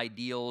world's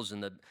ideals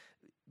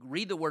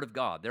read the Word of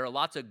God. There are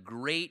lots of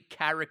great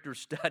character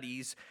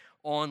studies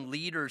on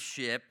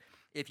leadership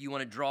if you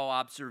want to draw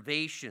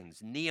observations.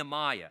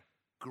 Nehemiah,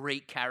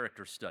 great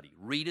character study.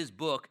 Read his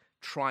book,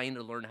 Trying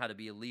to Learn How to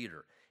Be a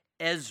Leader.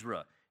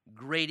 Ezra,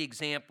 great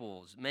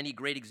examples, many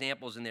great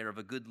examples in there of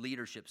a good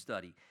leadership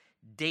study.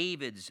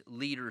 David's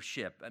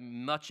leadership,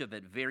 much of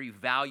it very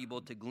valuable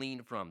to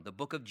glean from. The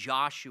book of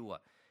Joshua,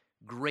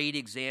 great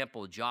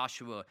example.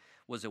 Joshua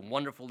was a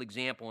wonderful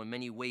example in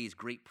many ways,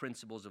 great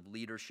principles of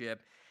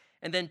leadership.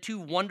 And then 2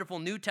 wonderful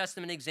New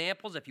Testament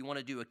examples. If you want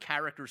to do a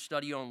character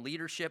study on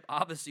leadership,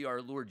 obviously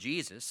our Lord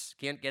Jesus.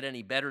 Can't get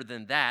any better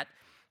than that.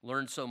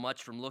 Learned so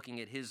much from looking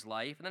at his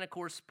life. And then, of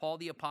course, Paul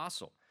the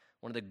Apostle,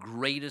 one of the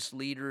greatest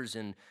leaders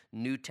in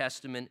New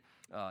Testament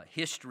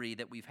history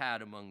that we've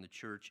had among the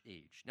church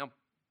age. Now,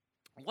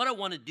 what I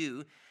want to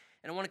do,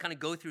 and I want to kind of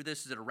go through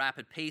this at a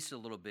rapid pace a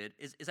little bit,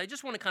 is I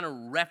just want to kind of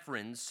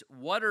reference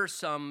what are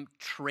some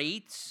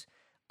traits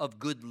of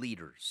good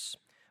leaders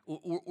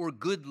or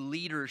good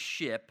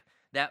leadership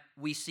that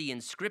we see in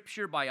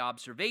Scripture by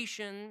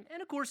observation,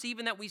 and of course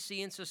even that we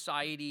see in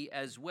society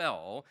as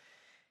well.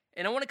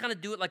 And I want to kind of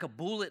do it like a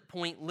bullet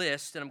point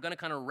list, and I'm going to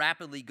kind of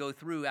rapidly go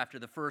through after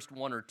the first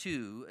 1 or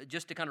 2,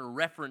 just to kind of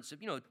reference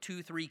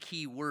 2, 3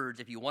 key words.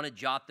 If you want to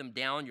jot them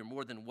down, you're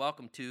more than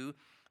welcome to.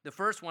 The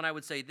first one, I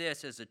would say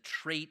this, as a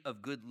trait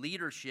of good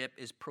leadership,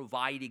 is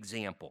provide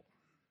example.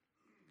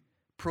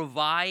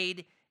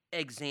 Provide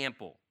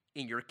example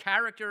in your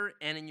character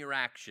and in your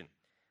action.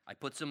 I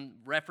put some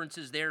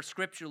references there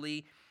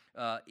scripturally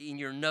in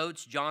your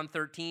notes. John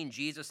 13,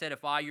 Jesus said,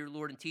 if I, your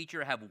Lord and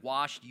teacher, have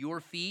washed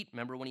your feet,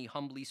 remember when he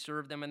humbly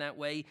served them in that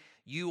way,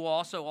 you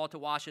also ought to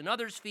wash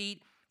another's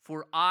feet,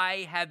 for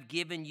I have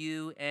given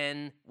you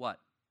an, what?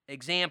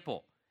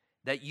 Example,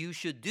 that you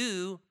should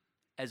do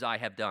as I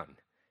have done.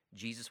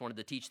 Jesus wanted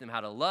to teach them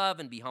how to love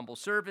and be humble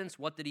servants.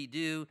 What did he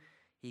do?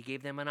 He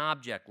gave them an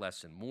object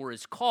lesson. More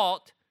is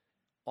caught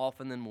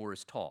often than more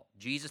is taught.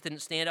 Jesus didn't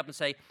stand up and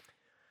say,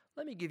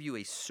 let me give you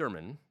a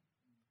sermon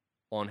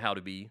on how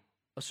to be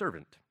a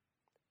servant.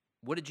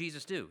 What did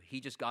Jesus do?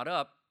 He just got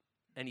up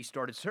and he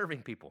started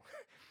serving people.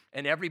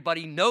 And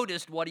everybody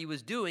noticed what he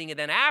was doing. And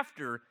then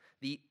after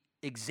the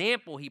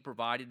example he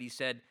provided, he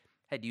said,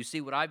 hey, do you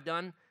see what I've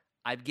done?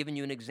 I've given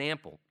you an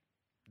example.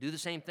 Do the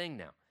same thing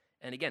now.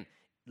 And again,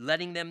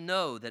 letting them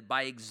know that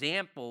by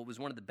example was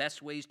one of the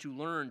best ways to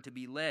learn to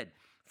be led.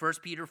 1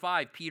 Peter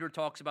 5, Peter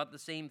talks about the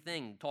same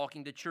thing,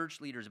 talking to church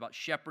leaders about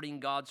shepherding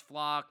God's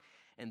flock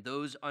and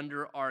those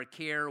under our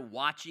care,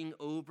 watching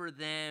over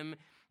them.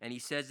 And he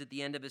says at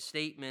the end of his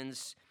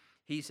statements,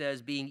 he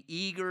says, being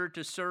eager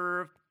to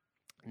serve,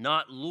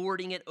 not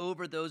lording it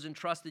over those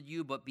entrusted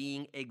you, but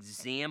being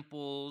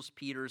examples,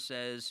 Peter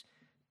says,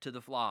 to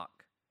the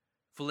flock.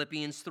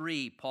 Philippians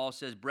 3, Paul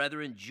says,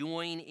 brethren,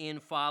 join in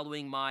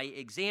following my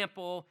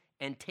example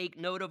and take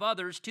note of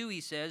others too,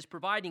 he says,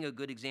 providing a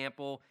good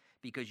example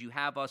because you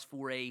have us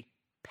for a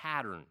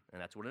pattern.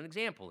 And that's what an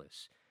example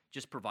is,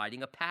 just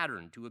providing a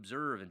pattern to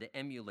observe and to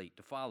emulate,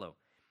 to follow.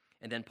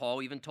 And then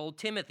Paul even told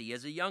Timothy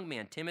as a young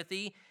man,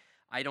 Timothy,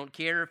 I don't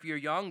care if you're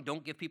young,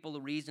 don't give people a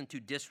reason to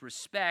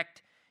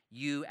disrespect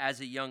you as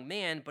a young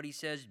man, but he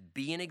says,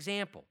 be an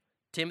example.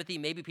 Timothy,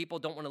 maybe people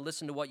don't want to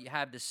listen to what you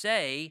have to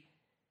say,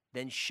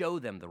 then show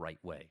them the right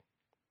way.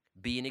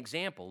 Be an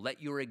example.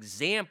 Let your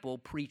example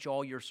preach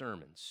all your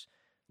sermons.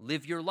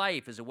 Live your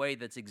life as a way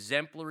that's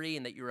exemplary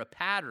and that you're a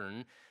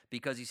pattern,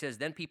 because he says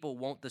then people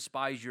won't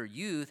despise your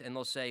youth and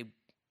they'll say,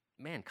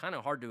 man, kind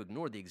of hard to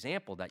ignore the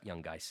example that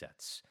young guy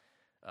sets.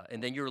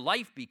 And then your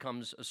life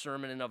becomes a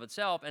sermon in of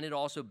itself, and it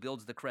also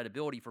builds the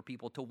credibility for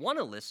people to want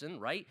to listen,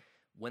 right,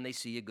 when they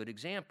see a good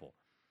example.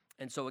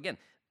 And so again,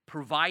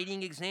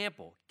 providing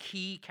example,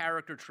 key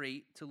character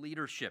trait to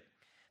leadership.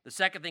 The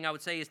second thing I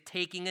would say is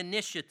taking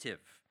initiative.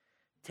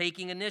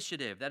 Taking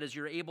initiative. That is,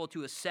 you're able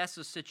to assess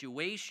a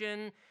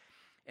situation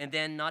and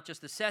then not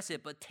just assess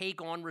it, but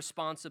take on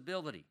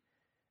responsibility.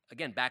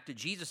 Again, back to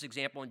Jesus'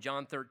 example in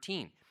John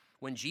 13.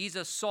 When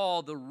Jesus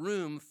saw the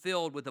room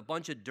filled with a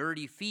bunch of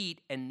dirty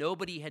feet and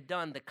nobody had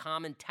done the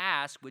common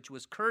task, which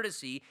was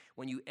courtesy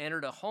when you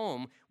entered a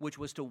home, which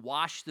was to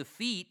wash the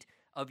feet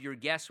of your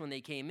guests when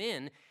they came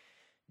in,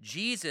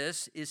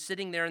 Jesus is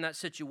sitting there in that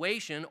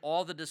situation.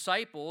 All the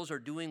disciples are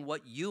doing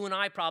what you and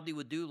I probably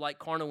would do like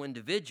carnal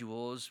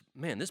individuals.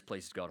 Man, this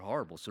place has got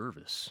horrible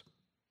service.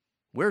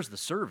 Where's the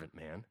servant,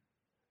 man?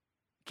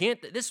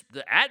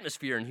 The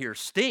atmosphere in here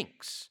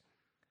stinks.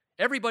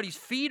 Everybody's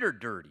feet are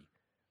dirty.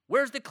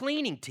 Where's the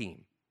cleaning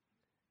team?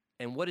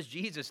 And what does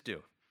Jesus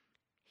do?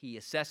 He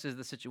assesses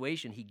the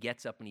situation. He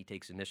gets up and he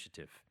takes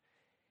initiative.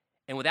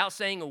 And without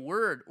saying a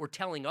word or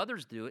telling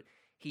others to do it,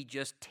 he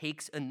just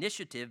takes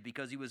initiative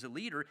because he was a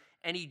leader,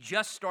 and he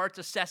just starts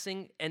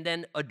assessing and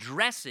then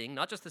addressing,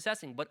 not just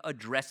assessing, but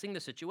addressing the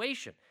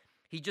situation.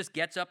 He just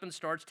gets up and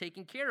starts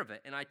taking care of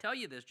it. And I tell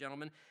you this,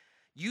 gentlemen,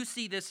 you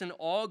see this in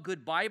all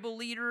good Bible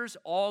leaders,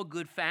 all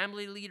good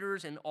family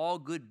leaders, and all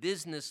good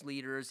business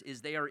leaders,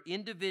 is they are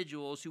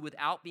individuals who,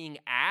 without being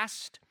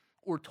asked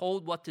or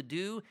told what to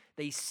do,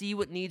 they see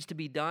what needs to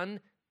be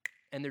done,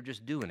 and they're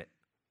just doing it.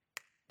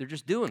 They're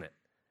just doing it.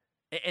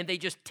 And they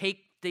just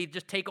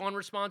take on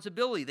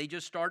responsibility. They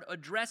just start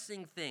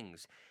addressing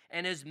things.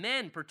 And as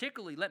men,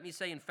 particularly, let me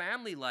say in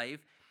family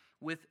life,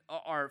 with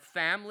our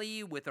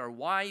family, with our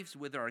wives,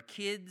 with our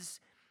kids,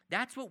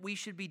 that's what we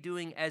should be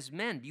doing as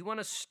men. Do you want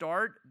to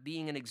start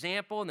being an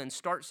example and then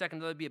start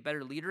secondarily to be a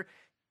better leader?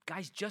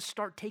 Guys, just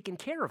start taking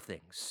care of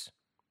things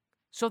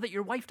so that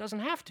your wife doesn't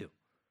have to.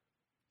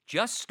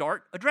 Just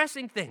start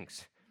addressing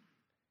things.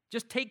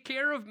 Just take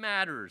care of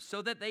matters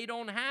so that they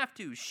don't have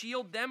to.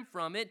 Shield them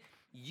from it.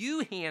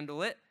 You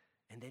handle it,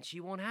 and then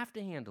she won't have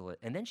to handle it.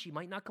 And then she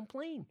might not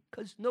complain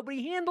because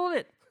nobody handled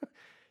it.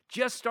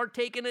 Just start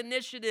taking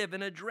initiative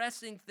and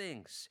addressing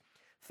things.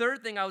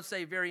 Third thing I would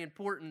say, very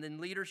important in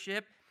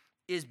leadership,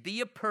 is be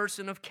a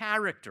person of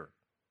character.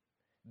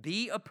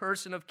 Be a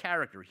person of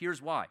character.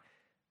 Here's why.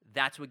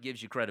 That's what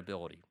gives you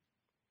credibility.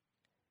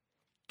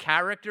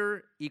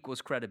 Character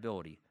equals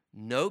credibility.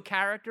 No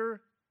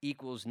character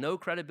equals no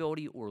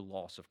credibility or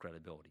loss of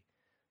credibility.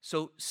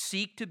 So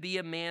seek to be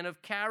a man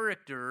of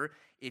character.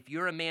 If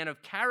you're a man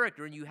of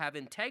character and you have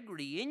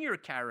integrity in your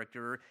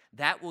character,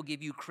 that will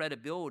give you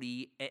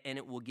credibility, and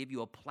it will give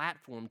you a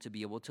platform to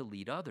be able to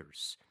lead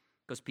others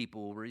because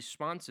people will be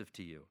responsive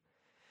to you.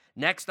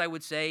 Next, I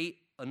would say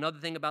another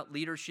thing about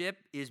leadership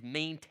is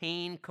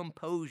maintain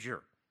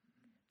composure.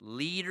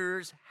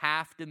 Leaders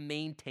have to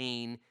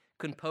maintain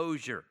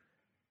composure.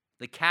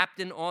 The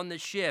captain on the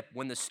ship,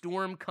 when the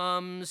storm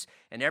comes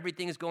and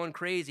everything's going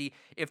crazy,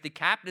 if the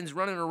captain's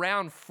running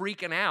around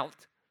freaking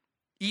out,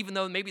 even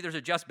though maybe there's a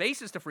just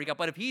basis to freak out,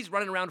 but if he's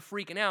running around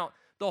freaking out,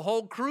 the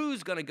whole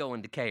crew's going to go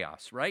into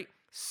chaos, right?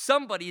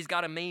 Somebody's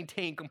got to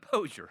maintain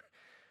composure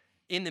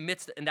in the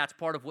midst, and that's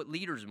part of what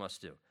leaders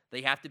must do.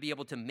 They have to be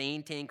able to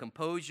maintain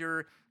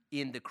composure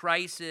in the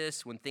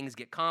crisis, when things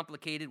get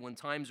complicated, when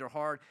times are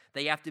hard.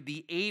 They have to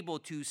be able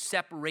to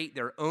separate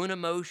their own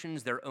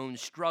emotions, their own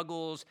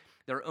struggles,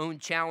 their own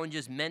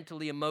challenges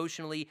mentally,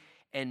 emotionally,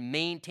 and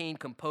maintain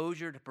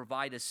composure to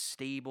provide a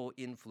stable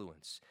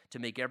influence, to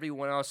make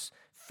everyone else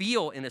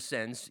feel, in a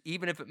sense,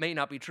 even if it may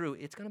not be true,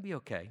 it's going to be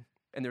okay.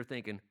 And they're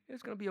thinking,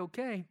 it's going to be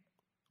okay.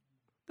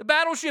 The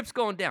battleship's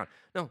going down.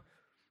 No,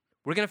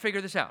 we're going to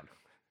figure this out.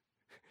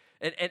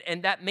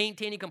 And that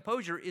maintaining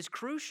composure is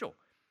crucial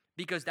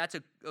because that's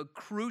a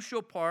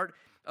crucial part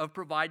of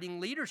providing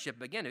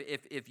leadership. Again,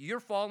 if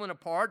you're falling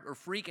apart or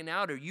freaking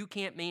out or you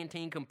can't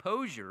maintain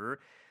composure,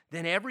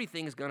 then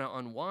everything's going to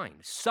unwind.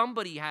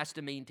 Somebody has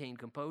to maintain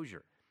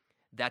composure.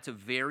 That's a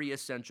very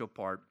essential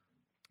part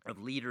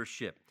of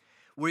leadership.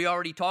 We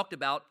already talked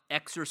about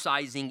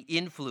exercising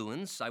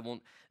influence. I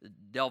won't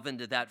delve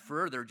into that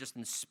further, just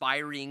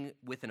inspiring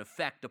with an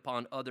effect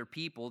upon other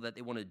people that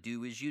they want to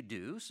do as you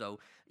do. So,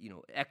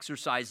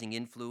 exercising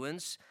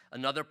influence.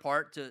 Another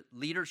part to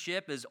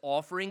leadership is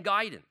offering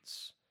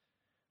guidance.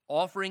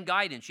 Offering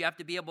guidance. You have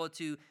to be able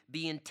to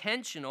be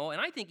intentional and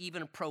I think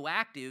even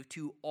proactive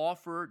to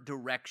offer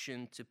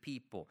direction to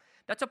people.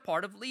 That's a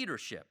part of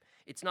leadership.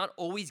 It's not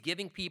always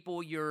giving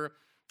people your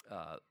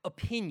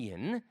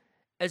opinion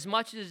as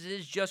much as it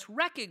is just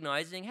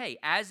recognizing, hey,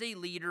 as a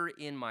leader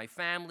in my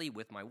family,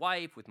 with my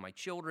wife, with my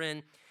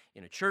children,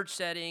 in a church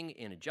setting,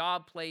 in a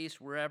job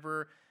place,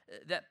 wherever,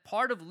 that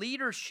part of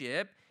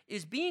leadership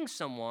is being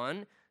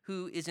someone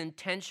who is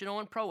intentional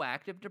and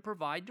proactive to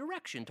provide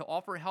direction, to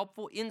offer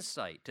helpful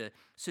insight, to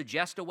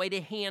suggest a way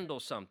to handle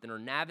something or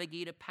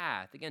navigate a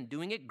path. Again,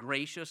 doing it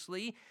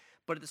graciously,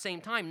 but at the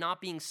same time, not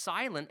being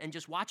silent and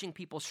just watching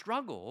people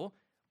struggle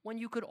when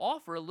you could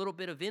offer a little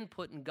bit of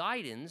input and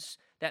guidance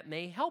that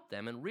may help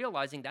them, and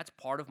realizing that's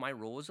part of my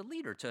role as a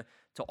leader, to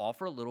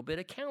offer a little bit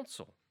of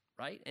counsel,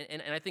 right?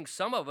 And I think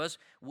some of us,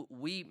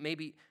 we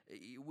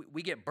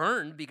get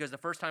burned because the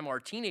first time our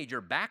teenager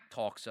back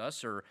talks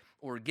us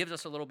or gives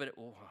us a little bit,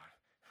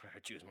 I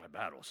choose my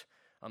battles.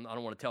 I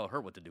don't want to tell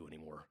her what to do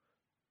anymore.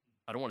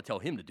 I don't want to tell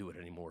him to do it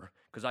anymore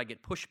because I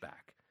get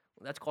pushback.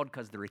 Well, that's called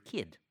because they're a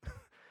kid.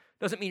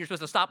 Doesn't mean you're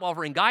supposed to stop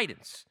offering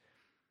guidance.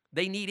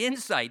 They need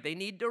insight. They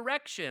need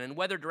direction. And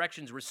whether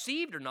direction's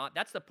received or not,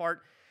 that's the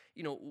part,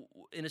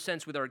 in a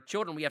sense with our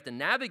children, we have to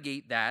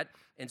navigate that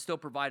and still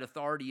provide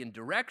authority and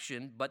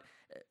direction. But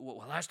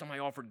last time I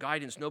offered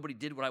guidance, nobody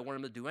did what I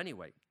wanted them to do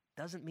anyway.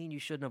 Doesn't mean you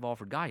shouldn't have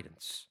offered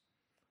guidance.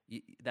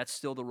 That's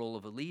still the role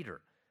of a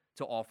leader,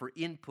 to offer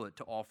input,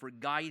 to offer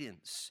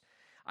guidance.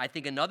 I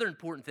think another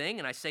important thing,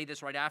 and I say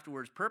this right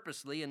afterwards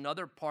purposely,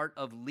 another part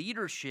of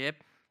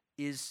leadership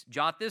is,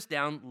 jot this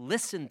down,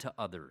 listen to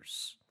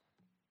others.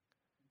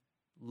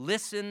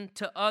 Listen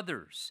to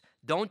others.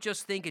 Don't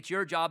just think it's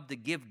your job to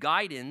give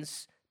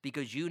guidance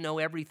because you know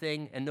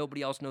everything and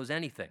nobody else knows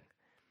anything.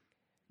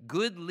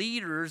 Good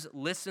leaders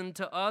listen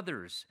to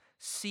others,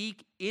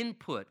 seek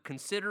input,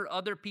 consider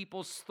other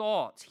people's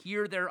thoughts,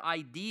 hear their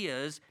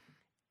ideas,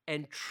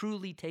 and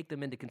truly take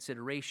them into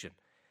consideration.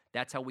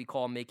 That's how we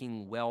call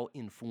making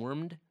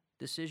well-informed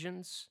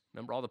decisions.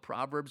 Remember all the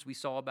proverbs we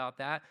saw about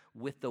that?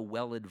 With the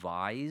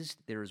well-advised,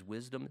 there is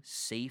wisdom,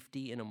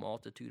 safety in a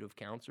multitude of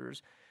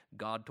counselors.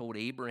 God told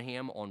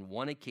Abraham on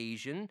one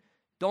occasion,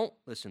 don't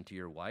listen to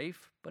your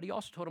wife, but he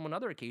also told him on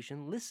another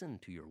occasion, listen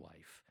to your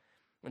wife.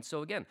 And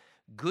so again,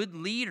 good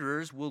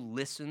leaders will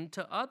listen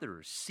to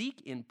others,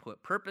 seek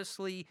input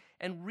purposely,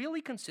 and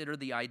really consider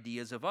the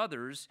ideas of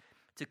others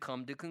to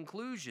come to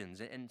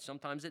conclusions. And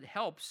sometimes it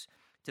helps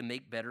to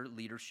make better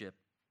leadership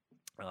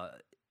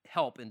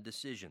help in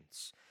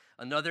decisions.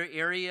 Another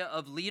area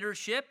of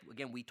leadership,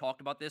 again, we talked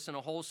about this in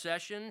a whole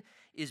session,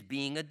 is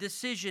being a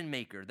decision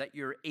maker, that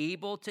you're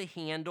able to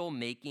handle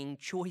making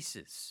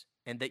choices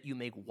and that you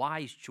make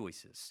wise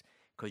choices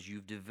because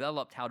you've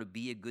developed how to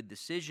be a good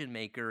decision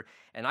maker.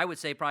 And I would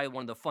say probably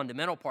one of the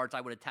fundamental parts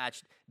I would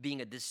attach being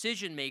a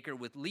decision maker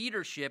with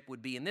leadership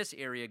would be in this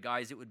area,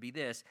 guys, it would be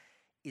this,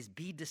 is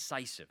be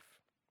decisive.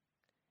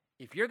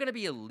 If you're going to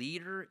be a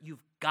leader,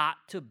 you've got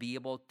to be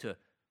able to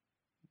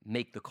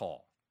make the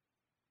call,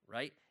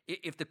 right?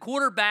 If the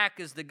quarterback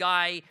is the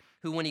guy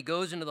who, when he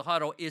goes into the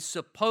huddle, is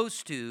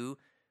supposed to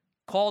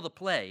call the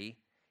play,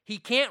 he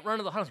can't run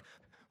to the huddle.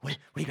 What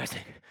do you guys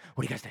think?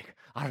 What do you guys think?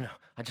 I don't know.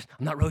 I'm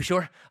not really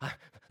sure.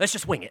 Let's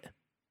just wing it.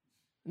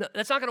 No,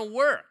 that's not going to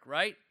work,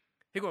 right?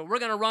 We're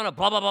going to run a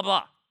blah, blah, blah,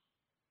 blah.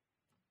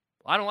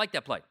 I don't like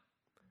that play.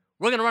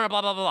 We're going to run a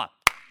blah, blah, blah, blah.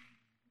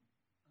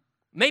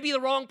 Maybe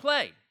the wrong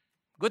play.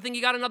 Good thing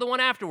you got another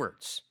one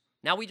afterwards.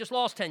 Now we just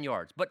lost 10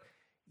 yards. But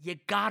you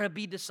got to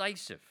be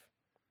decisive.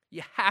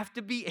 You have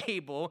to be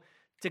able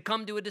to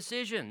come to a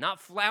decision,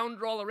 not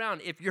flounder all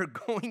around. If you're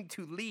going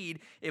to lead,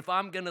 if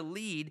I'm going to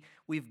lead,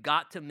 we've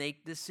got to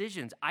make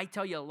decisions. I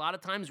tell you, a lot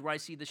of times where I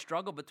see the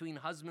struggle between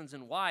husbands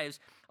and wives,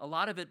 a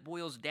lot of it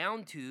boils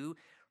down to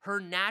her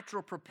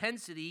natural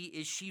propensity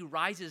is she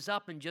rises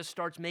up and just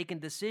starts making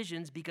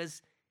decisions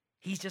because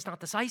he's just not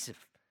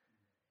decisive.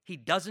 He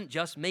doesn't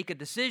just make a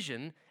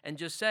decision and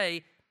just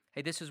say,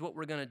 hey, this is what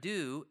we're going to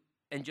do,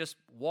 and just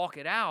walk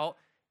it out.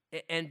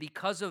 And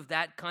because of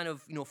that kind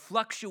of,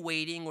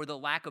 fluctuating or the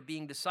lack of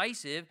being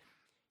decisive,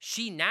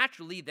 she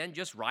naturally then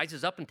just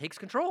rises up and takes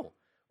control.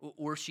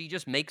 Or she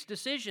just makes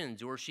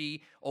decisions, or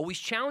she always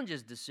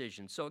challenges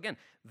decisions. So again,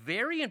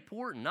 very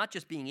important, not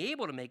just being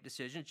able to make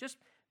decisions, just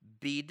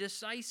be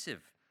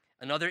decisive.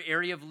 Another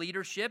area of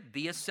leadership,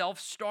 be a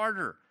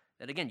self-starter.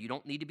 That again, you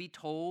don't need to be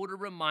told or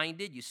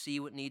reminded. You see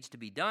what needs to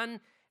be done,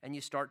 and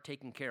you start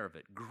taking care of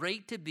it.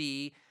 Great to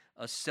be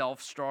a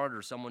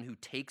self-starter, someone who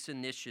takes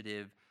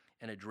initiative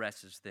and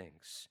addresses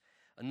things.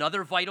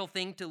 Another vital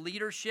thing to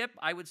leadership,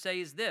 I would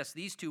say, is this.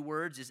 These two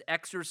words is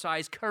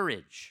exercise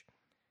courage.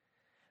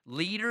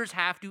 Leaders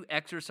have to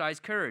exercise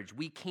courage.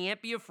 We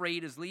can't be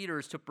afraid as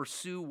leaders to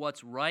pursue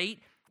what's right,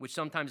 which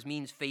sometimes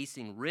means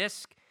facing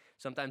risk.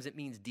 Sometimes it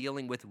means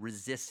dealing with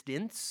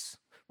resistance.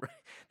 Right?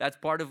 That's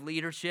part of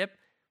leadership,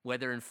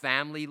 whether in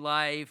family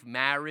life,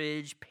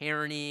 marriage,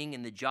 parenting,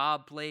 in the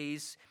job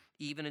place,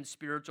 even in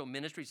spiritual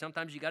ministry.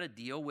 Sometimes you got to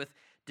deal with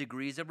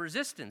degrees of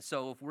resistance.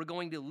 So if we're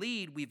going to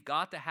lead, we've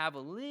got to have a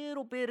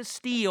little bit of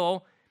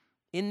steel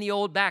in the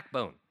old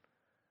backbone,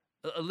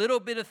 a little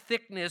bit of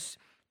thickness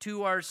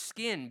to our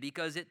skin,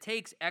 because it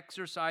takes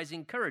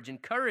exercising courage.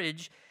 And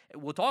courage,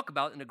 we'll talk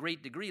about in a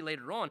great degree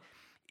later on,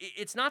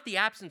 it's not the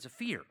absence of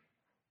fear.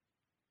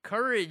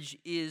 Courage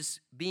is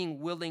being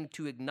willing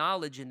to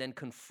acknowledge and then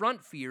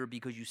confront fear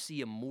because you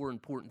see a more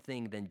important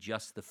thing than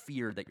just the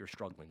fear that you're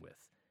struggling with.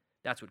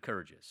 That's what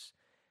courage is.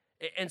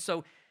 And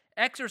so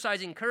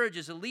exercising courage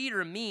as a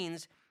leader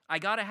means I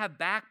got to have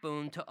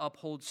backbone to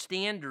uphold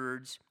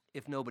standards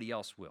if nobody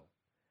else will.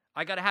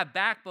 I got to have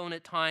backbone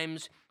at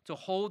times to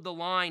hold the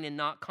line and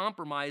not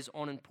compromise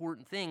on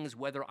important things,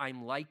 whether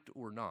I'm liked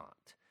or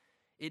not.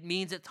 It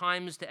means at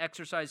times to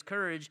exercise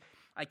courage,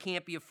 I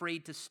can't be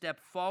afraid to step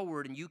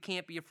forward, and you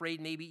can't be afraid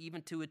maybe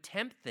even to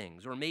attempt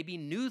things or maybe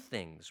new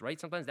things, right?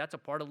 Sometimes that's a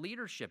part of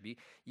leadership.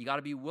 You got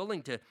to be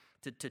willing to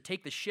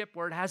take the ship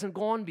where it hasn't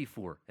gone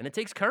before, and it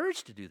takes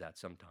courage to do that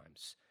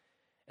sometimes.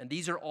 And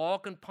these are all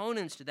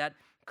components to that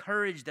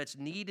courage that's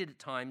needed at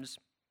times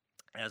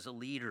as a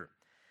leader.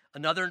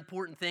 Another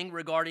important thing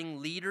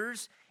regarding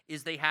leaders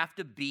is they have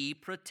to be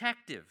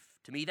protective.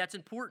 To me, that's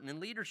important in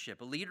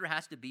leadership. A leader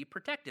has to be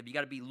protective. You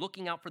got to be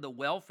looking out for the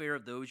welfare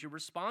of those you're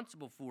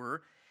responsible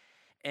for.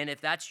 And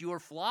if that's your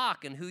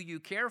flock and who you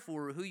care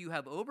for or who you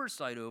have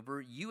oversight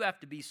over, you have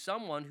to be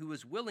someone who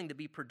is willing to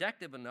be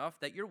protective enough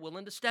that you're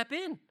willing to step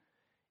in.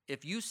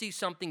 If you see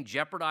something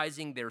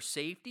jeopardizing their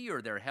safety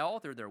or their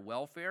health or their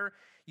welfare,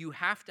 you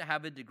have to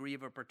have a degree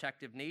of a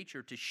protective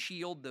nature to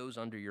shield those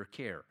under your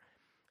care,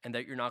 and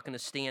that you're not going to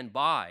stand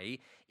by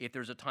if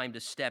there's a time to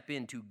step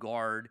in to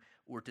guard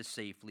or to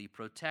safely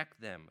protect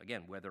them.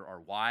 Again, whether our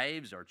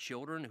wives, our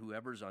children,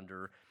 whoever's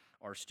under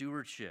our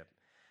stewardship.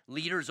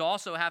 Leaders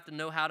also have to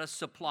know how to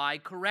supply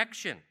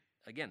correction.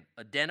 Again,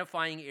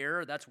 identifying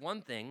error, that's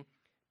one thing,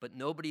 but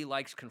nobody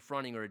likes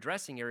confronting or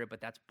addressing error,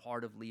 but that's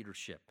part of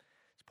leadership.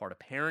 It's part of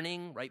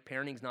parenting, right?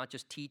 Parenting's not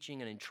just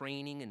teaching and in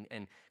training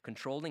and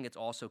controlling. It's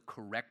also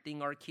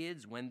correcting our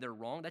kids when they're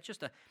wrong. That's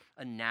just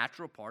a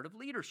natural part of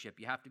leadership.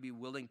 You have to be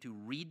willing to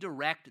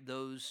redirect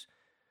those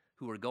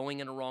who are going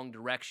in a wrong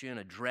direction,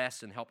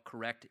 address and help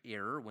correct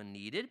error when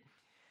needed.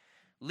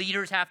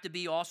 Leaders have to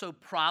be also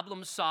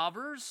problem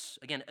solvers.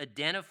 Again,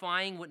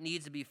 identifying what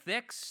needs to be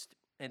fixed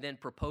and then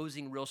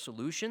proposing real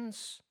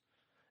solutions.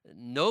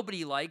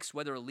 Nobody likes,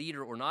 whether a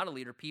leader or not a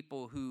leader,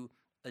 people who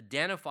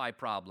identify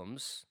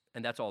problems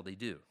and that's all they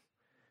do.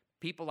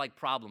 People like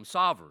problem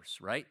solvers,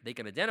 right? They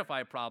can identify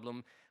a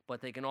problem,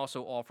 but they can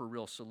also offer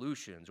real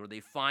solutions, or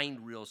they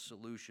find real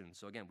solutions.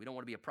 So again, we don't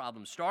want to be a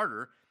problem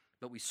starter,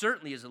 but we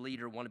certainly as a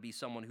leader want to be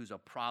someone who's a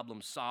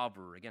problem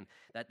solver. Again,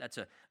 that's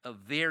a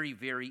very,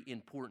 very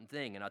important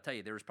thing. And I'll tell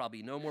you, there's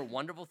probably no more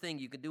wonderful thing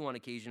you can do on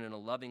occasion in a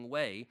loving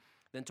way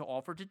than to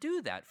offer to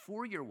do that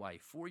for your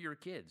wife, for your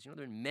kids. You know,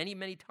 there are many,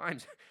 many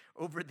times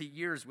over the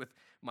years with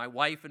my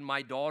wife and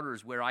my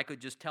daughters where I could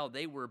just tell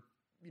they were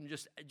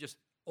just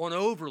on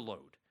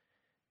overload.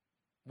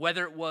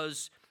 Whether it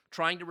was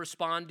trying to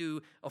respond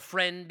to a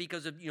friend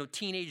because of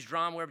teenage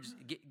drama, whatever, just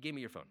give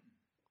me your phone.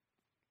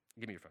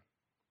 Give me your phone.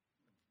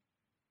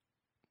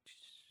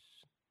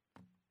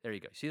 There you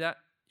go. See that?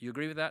 You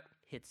agree with that?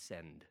 Hit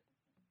send.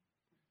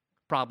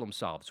 Problem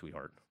solved,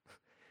 sweetheart.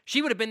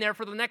 She would have been there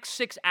for the next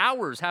 6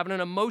 hours having an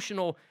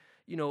emotional,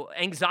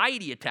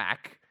 anxiety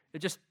attack. It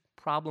just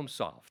problem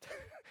solved.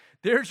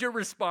 There's your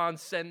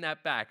response. Send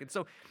that back. And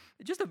so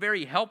it's just a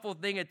very helpful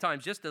thing at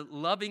times, just to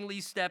lovingly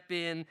step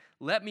in,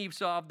 let me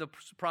solve the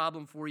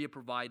problem for you,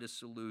 provide a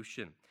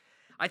solution.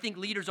 I think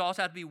leaders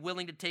also have to be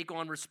willing to take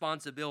on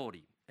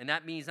responsibility. And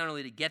that means not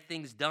only to get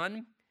things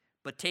done,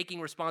 but taking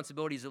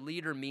responsibility as a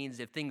leader means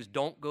if things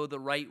don't go the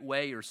right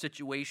way or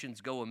situations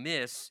go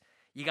amiss,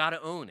 you got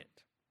to own it.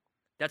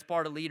 That's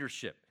part of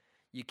leadership.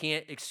 You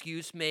can't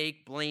excuse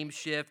make, blame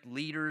shift.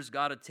 Leaders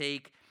got to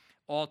take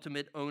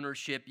ultimate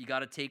ownership. You got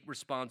to take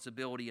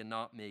responsibility and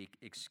not make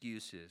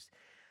excuses.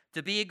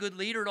 To be a good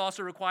leader, it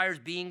also requires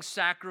being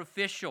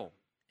sacrificial.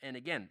 And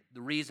again,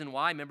 the reason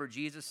why, remember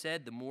Jesus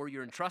said, the more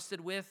you're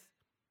entrusted with,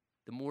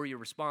 the more you're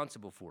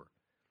responsible for.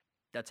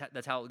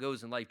 That's how it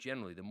goes in life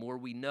generally. The more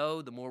we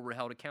know, the more we're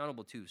held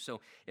accountable to.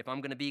 So if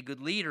I'm going to be a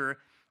good leader,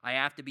 I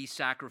have to be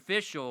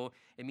sacrificial.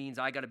 It means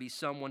I got to be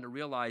someone to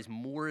realize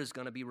more is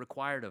going to be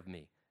required of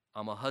me.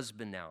 I'm a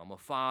husband now. I'm a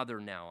father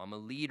now. I'm a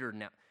leader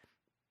now.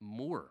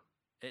 More.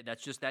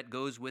 That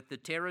goes with the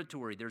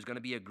territory. There's going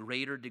to be a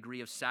greater degree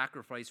of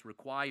sacrifice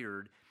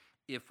required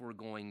if we're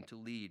going to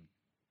lead.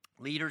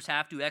 Leaders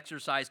have to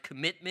exercise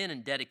commitment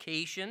and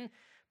dedication,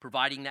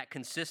 providing that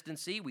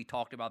consistency. We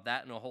talked about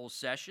that in a whole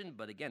session.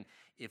 But again,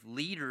 if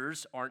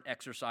leaders aren't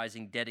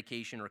exercising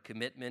dedication or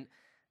commitment,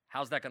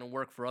 how's that going to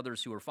work for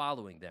others who are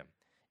following them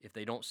if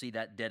they don't see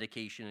that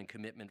dedication and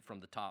commitment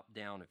from the top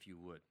down, if you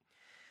would?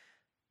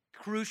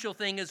 Crucial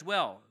thing as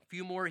well, a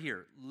few more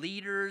here.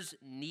 Leaders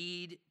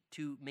need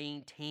to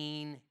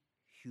maintain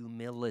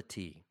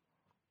humility.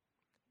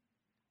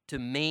 To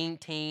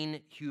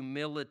maintain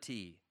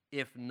humility.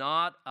 If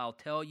not, I'll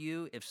tell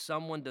you, if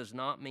someone does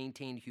not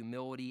maintain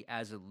humility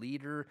as a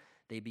leader,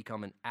 they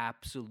become an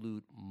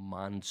absolute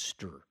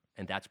monster.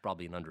 And that's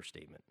probably an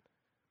understatement.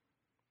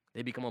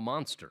 They become a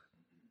monster.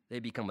 They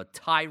become a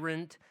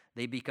tyrant.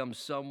 They become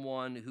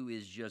someone who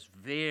is just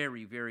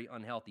very, very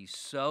unhealthy.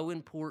 So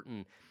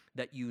important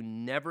that you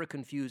never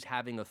confuse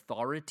having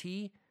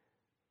authority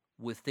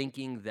with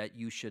thinking that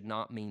you should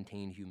not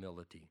maintain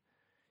humility.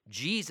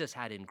 Jesus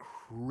had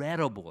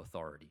incredible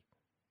authority.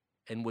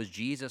 And was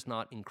Jesus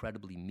not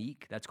incredibly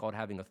meek? That's called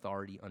having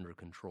authority under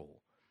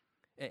control.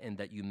 And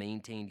that you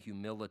maintain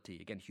humility.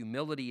 Again,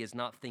 humility is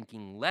not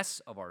thinking less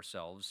of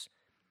ourselves.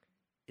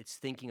 It's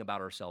thinking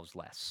about ourselves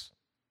less.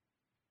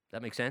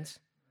 That make sense?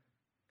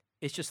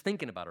 It's just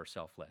thinking about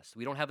ourselves less.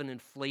 We don't have an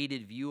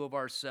inflated view of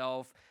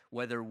ourselves,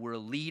 whether we're a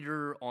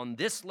leader on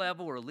this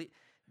level or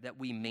that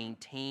we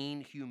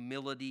maintain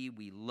humility.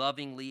 We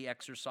lovingly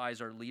exercise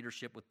our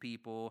leadership with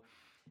people.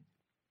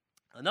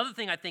 Another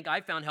thing I think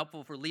I found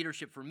helpful for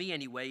leadership, for me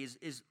anyway,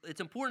 is it's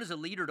important as a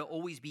leader to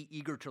always be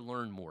eager to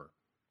learn more.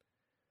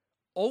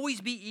 Always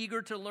be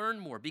eager to learn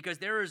more, because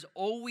there is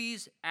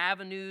always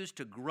avenues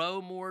to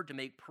grow more, to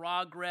make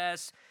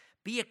progress.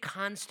 Be a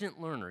constant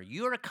learner.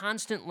 You're a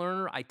constant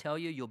learner, I tell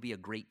you, you'll be a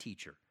great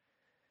teacher.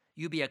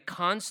 You'll be a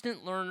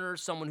constant learner,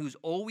 someone who's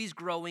always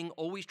growing,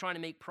 always trying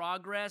to make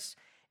progress,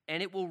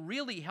 and it will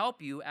really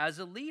help you as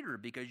a leader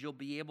because you'll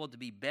be able to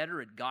be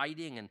better at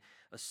guiding and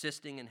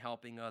assisting and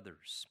helping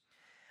others.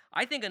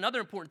 I think another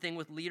important thing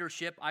with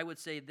leadership, I would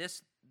say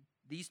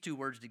these two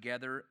words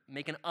together,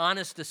 make an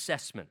honest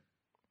assessment.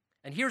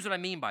 And here's what I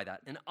mean by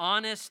that, an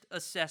honest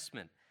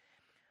assessment.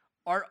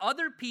 Are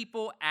other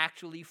people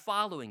actually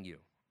following you?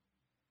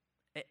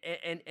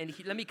 And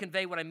let me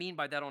convey what I mean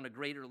by that on a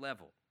greater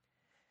level.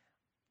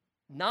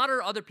 Not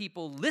are other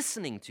people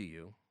listening to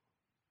you,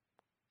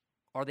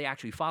 are they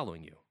actually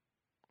following you?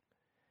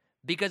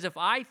 Because if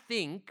I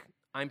think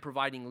I'm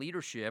providing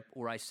leadership,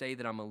 or I say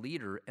that I'm a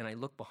leader, and I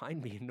look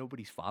behind me and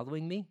nobody's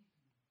following me,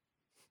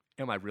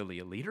 am I really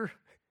a leader?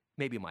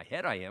 Maybe in my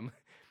head I am.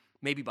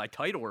 Maybe by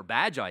title or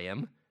badge I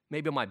am.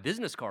 Maybe on my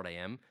business card I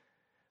am.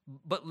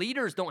 But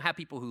leaders don't have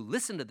people who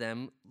listen to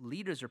them.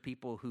 Leaders are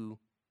people who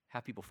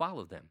have people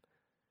follow them.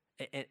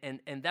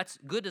 And that's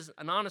good as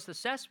an honest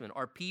assessment.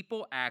 Are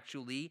people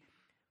actually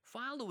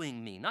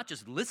following me? Not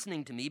just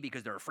listening to me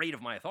because they're afraid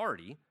of my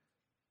authority,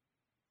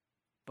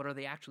 but are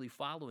they actually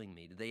following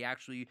me? Do they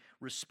actually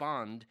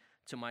respond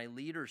to my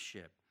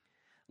leadership?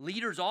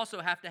 Leaders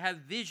also have to have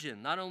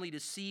vision, not only to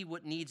see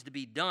what needs to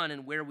be done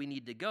and where we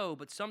need to go,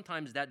 but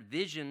sometimes that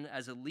vision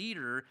as a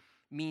leader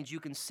means you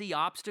can see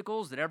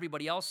obstacles that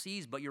everybody else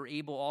sees, but you're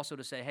able also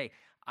to say, hey,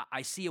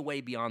 I see a way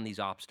beyond these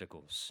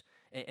obstacles.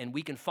 And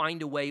we can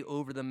find a way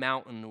over the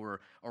mountain or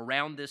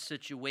around this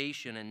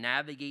situation and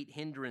navigate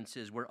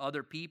hindrances where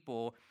other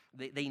people,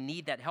 they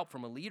need that help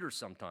from a leader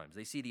sometimes.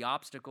 They see the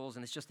obstacles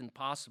and it's just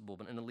impossible.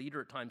 And a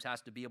leader at times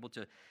has to be able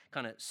to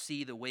kind of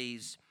see the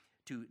ways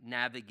to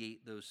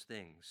navigate those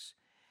things.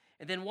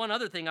 And then one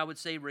other thing I would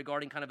say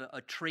regarding kind of a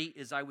trait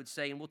is, I would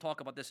say, and we'll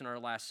talk about this in our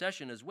last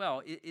session as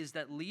well, is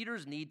that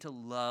leaders need to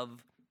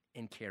love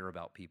and care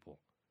about people.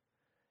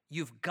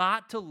 You've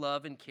got to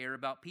love and care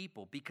about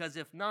people, because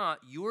if not,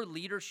 your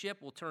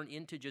leadership will turn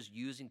into just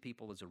using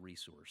people as a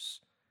resource.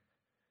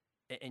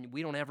 And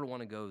we don't ever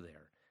want to go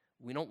there.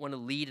 We don't want to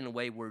lead in a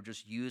way where we're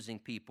just using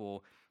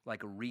people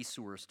like a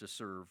resource to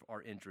serve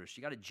our interests.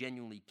 You got to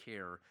genuinely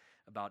care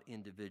about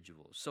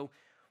individuals. So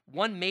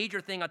one major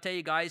thing I'll tell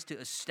you guys to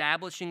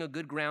establishing a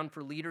good ground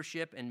for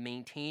leadership and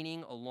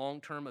maintaining a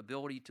long-term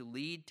ability to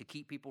lead, to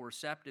keep people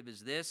receptive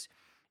is this,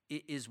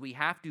 is we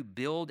have to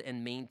build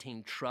and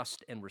maintain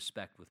trust and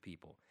respect with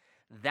people.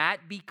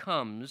 That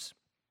becomes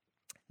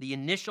the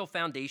initial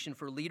foundation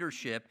for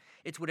leadership.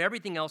 It's what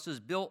everything else is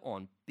built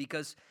on,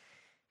 because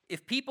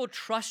if people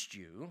trust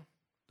you,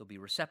 they'll be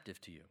receptive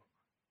to you.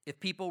 If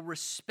people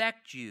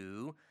respect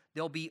you,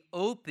 they'll be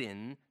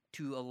open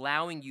to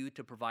allowing you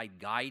to provide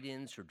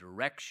guidance or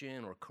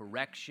direction or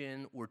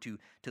correction or to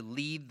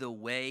lead the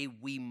way.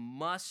 We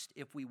must,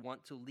 if we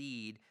want to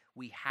lead,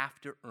 we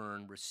have to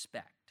earn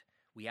respect.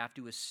 We have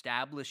to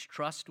establish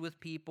trust with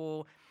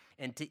people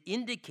and to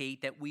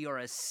indicate that we are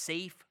a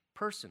safe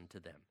person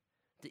to them,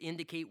 to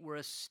indicate we're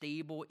a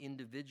stable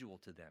individual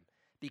to them,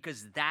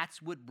 because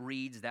that's what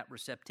breeds that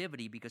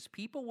receptivity, because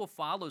people will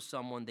follow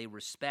someone they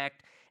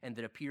respect and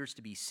that appears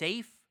to be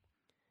safe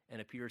and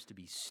appears to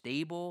be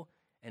stable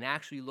and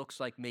actually looks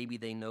like maybe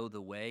they know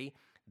the way.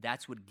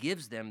 That's what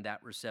gives them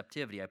that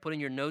receptivity. I put in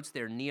your notes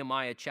there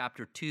Nehemiah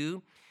chapter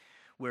 2,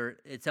 where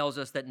it tells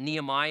us that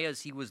Nehemiah,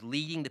 as he was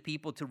leading the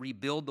people to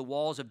rebuild the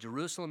walls of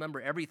Jerusalem,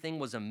 remember, everything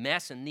was a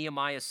mess, and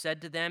Nehemiah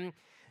said to them,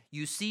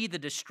 you see the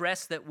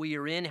distress that we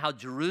are in, how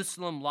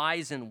Jerusalem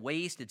lies in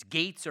waste, its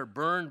gates are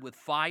burned with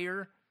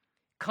fire.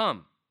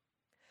 Come,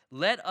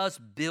 let us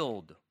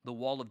build the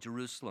wall of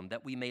Jerusalem,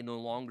 that we may no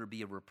longer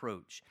be a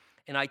reproach.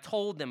 And I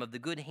told them of the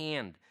good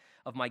hand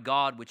of my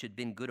God, which had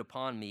been good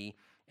upon me,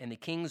 and the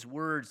king's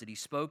words that he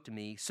spoke to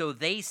me. So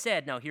they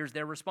said, now here's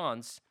their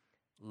response,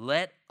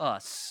 let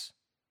us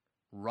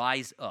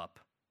rise up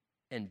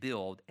and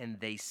build.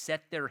 And they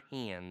set their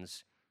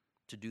hands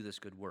to do this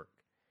good work.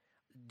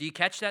 Do you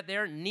catch that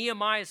there?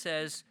 Nehemiah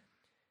says,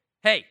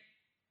 hey,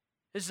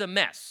 this is a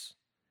mess.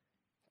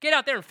 Get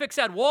out there and fix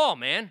that wall,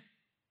 man.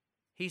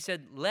 He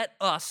said, let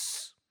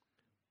us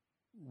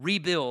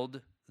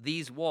rebuild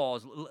these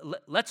walls.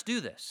 Let's do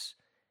this.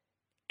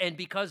 And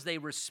because they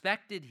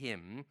respected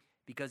him,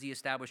 because he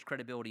established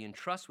credibility and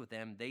trust with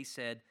them, they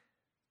said,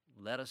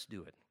 let us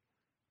do it.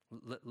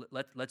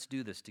 Let's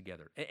do this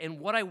together. And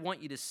what I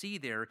want you to see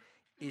there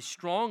is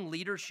strong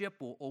leadership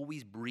will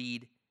always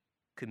breed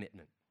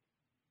commitment.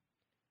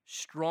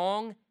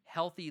 Strong,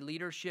 healthy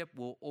leadership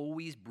will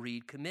always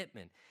breed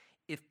commitment.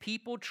 If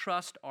people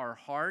trust our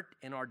heart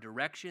and our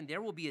direction,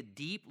 there will be a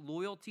deep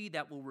loyalty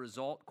that will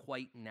result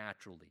quite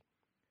naturally,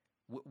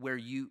 where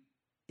you,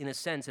 in a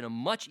sense, in a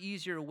much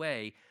easier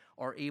way,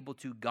 are able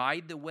to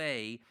guide the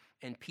way,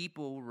 and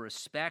people will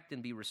respect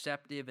and be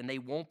receptive, and they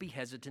won't be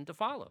hesitant to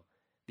follow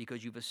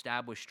because you've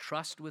established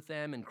trust with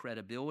them and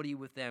credibility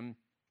with them,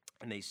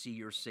 and they see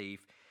you're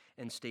safe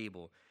and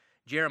stable.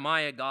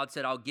 Jeremiah, God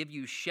said, I'll give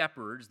you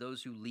shepherds,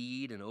 those who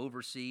lead and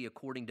oversee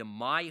according to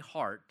my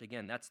heart.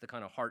 Again, that's the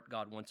kind of heart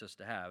God wants us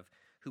to have,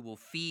 who will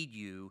feed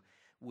you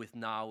with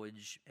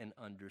knowledge and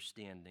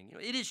understanding. You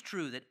know, it is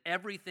true that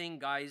everything,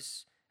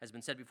 guys, has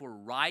been said before,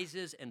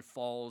 rises and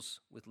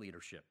falls with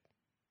leadership.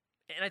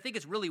 And I think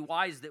it's really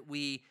wise that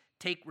we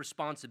take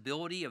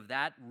responsibility of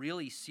that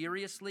really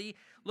seriously.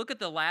 Look at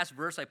the last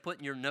verse I put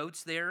in your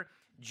notes there.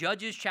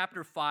 Judges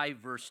chapter 5,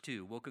 verse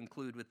 2. We'll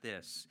conclude with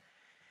this.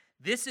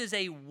 This is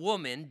a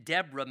woman,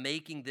 Deborah,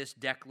 making this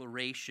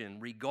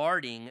declaration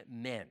regarding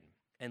men.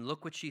 And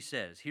look what she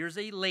says. Here's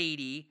a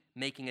lady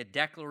making a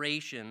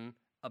declaration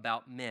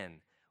about men.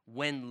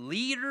 When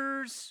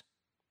leaders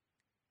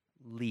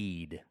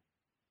lead,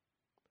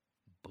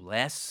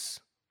 bless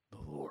the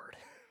Lord.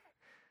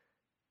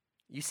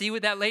 You see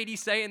what that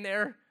lady's saying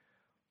there?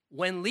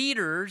 When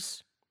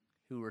leaders,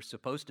 who are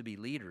supposed to be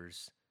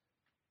leaders,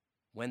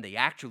 when they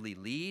actually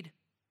lead,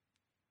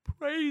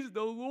 praise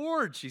the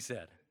Lord, she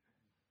said.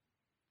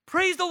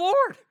 Praise the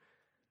Lord.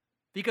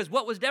 Because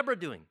what was Deborah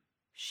doing?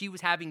 She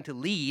was having to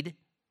lead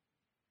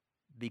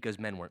because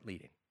men weren't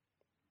leading.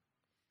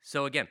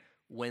 So again,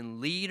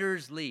 when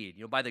leaders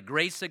lead, by the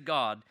grace of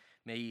God,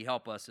 may he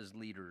help us as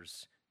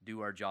leaders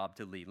do our job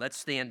to lead. Let's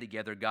stand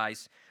together,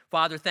 guys.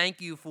 Father,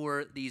 thank you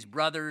for these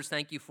brothers.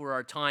 Thank you for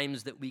our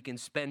times that we can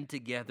spend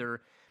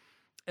together.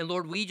 And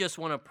Lord, we just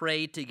want to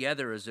pray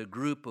together as a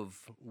group of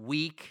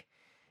weak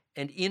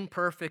and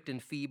imperfect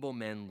and feeble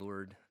men,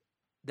 Lord,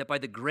 that by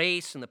the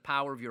grace and the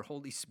power of your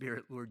Holy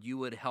Spirit, Lord, you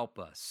would help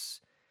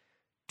us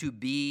to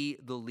be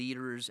the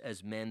leaders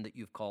as men that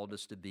you've called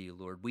us to be,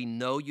 Lord. We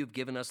know you've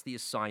given us the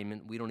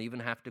assignment. We don't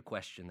even have to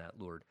question that,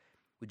 Lord.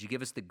 Would you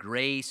give us the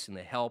grace and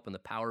the help and the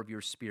power of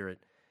your Spirit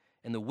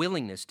and the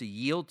willingness to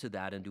yield to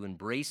that and to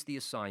embrace the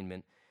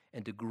assignment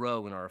and to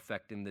grow in our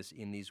effectiveness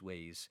in these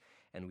ways.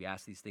 And we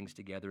ask these things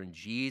together in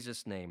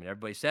Jesus' name. And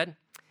everybody said,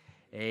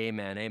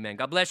 amen, amen.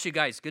 God bless you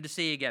guys. Good to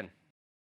see you again.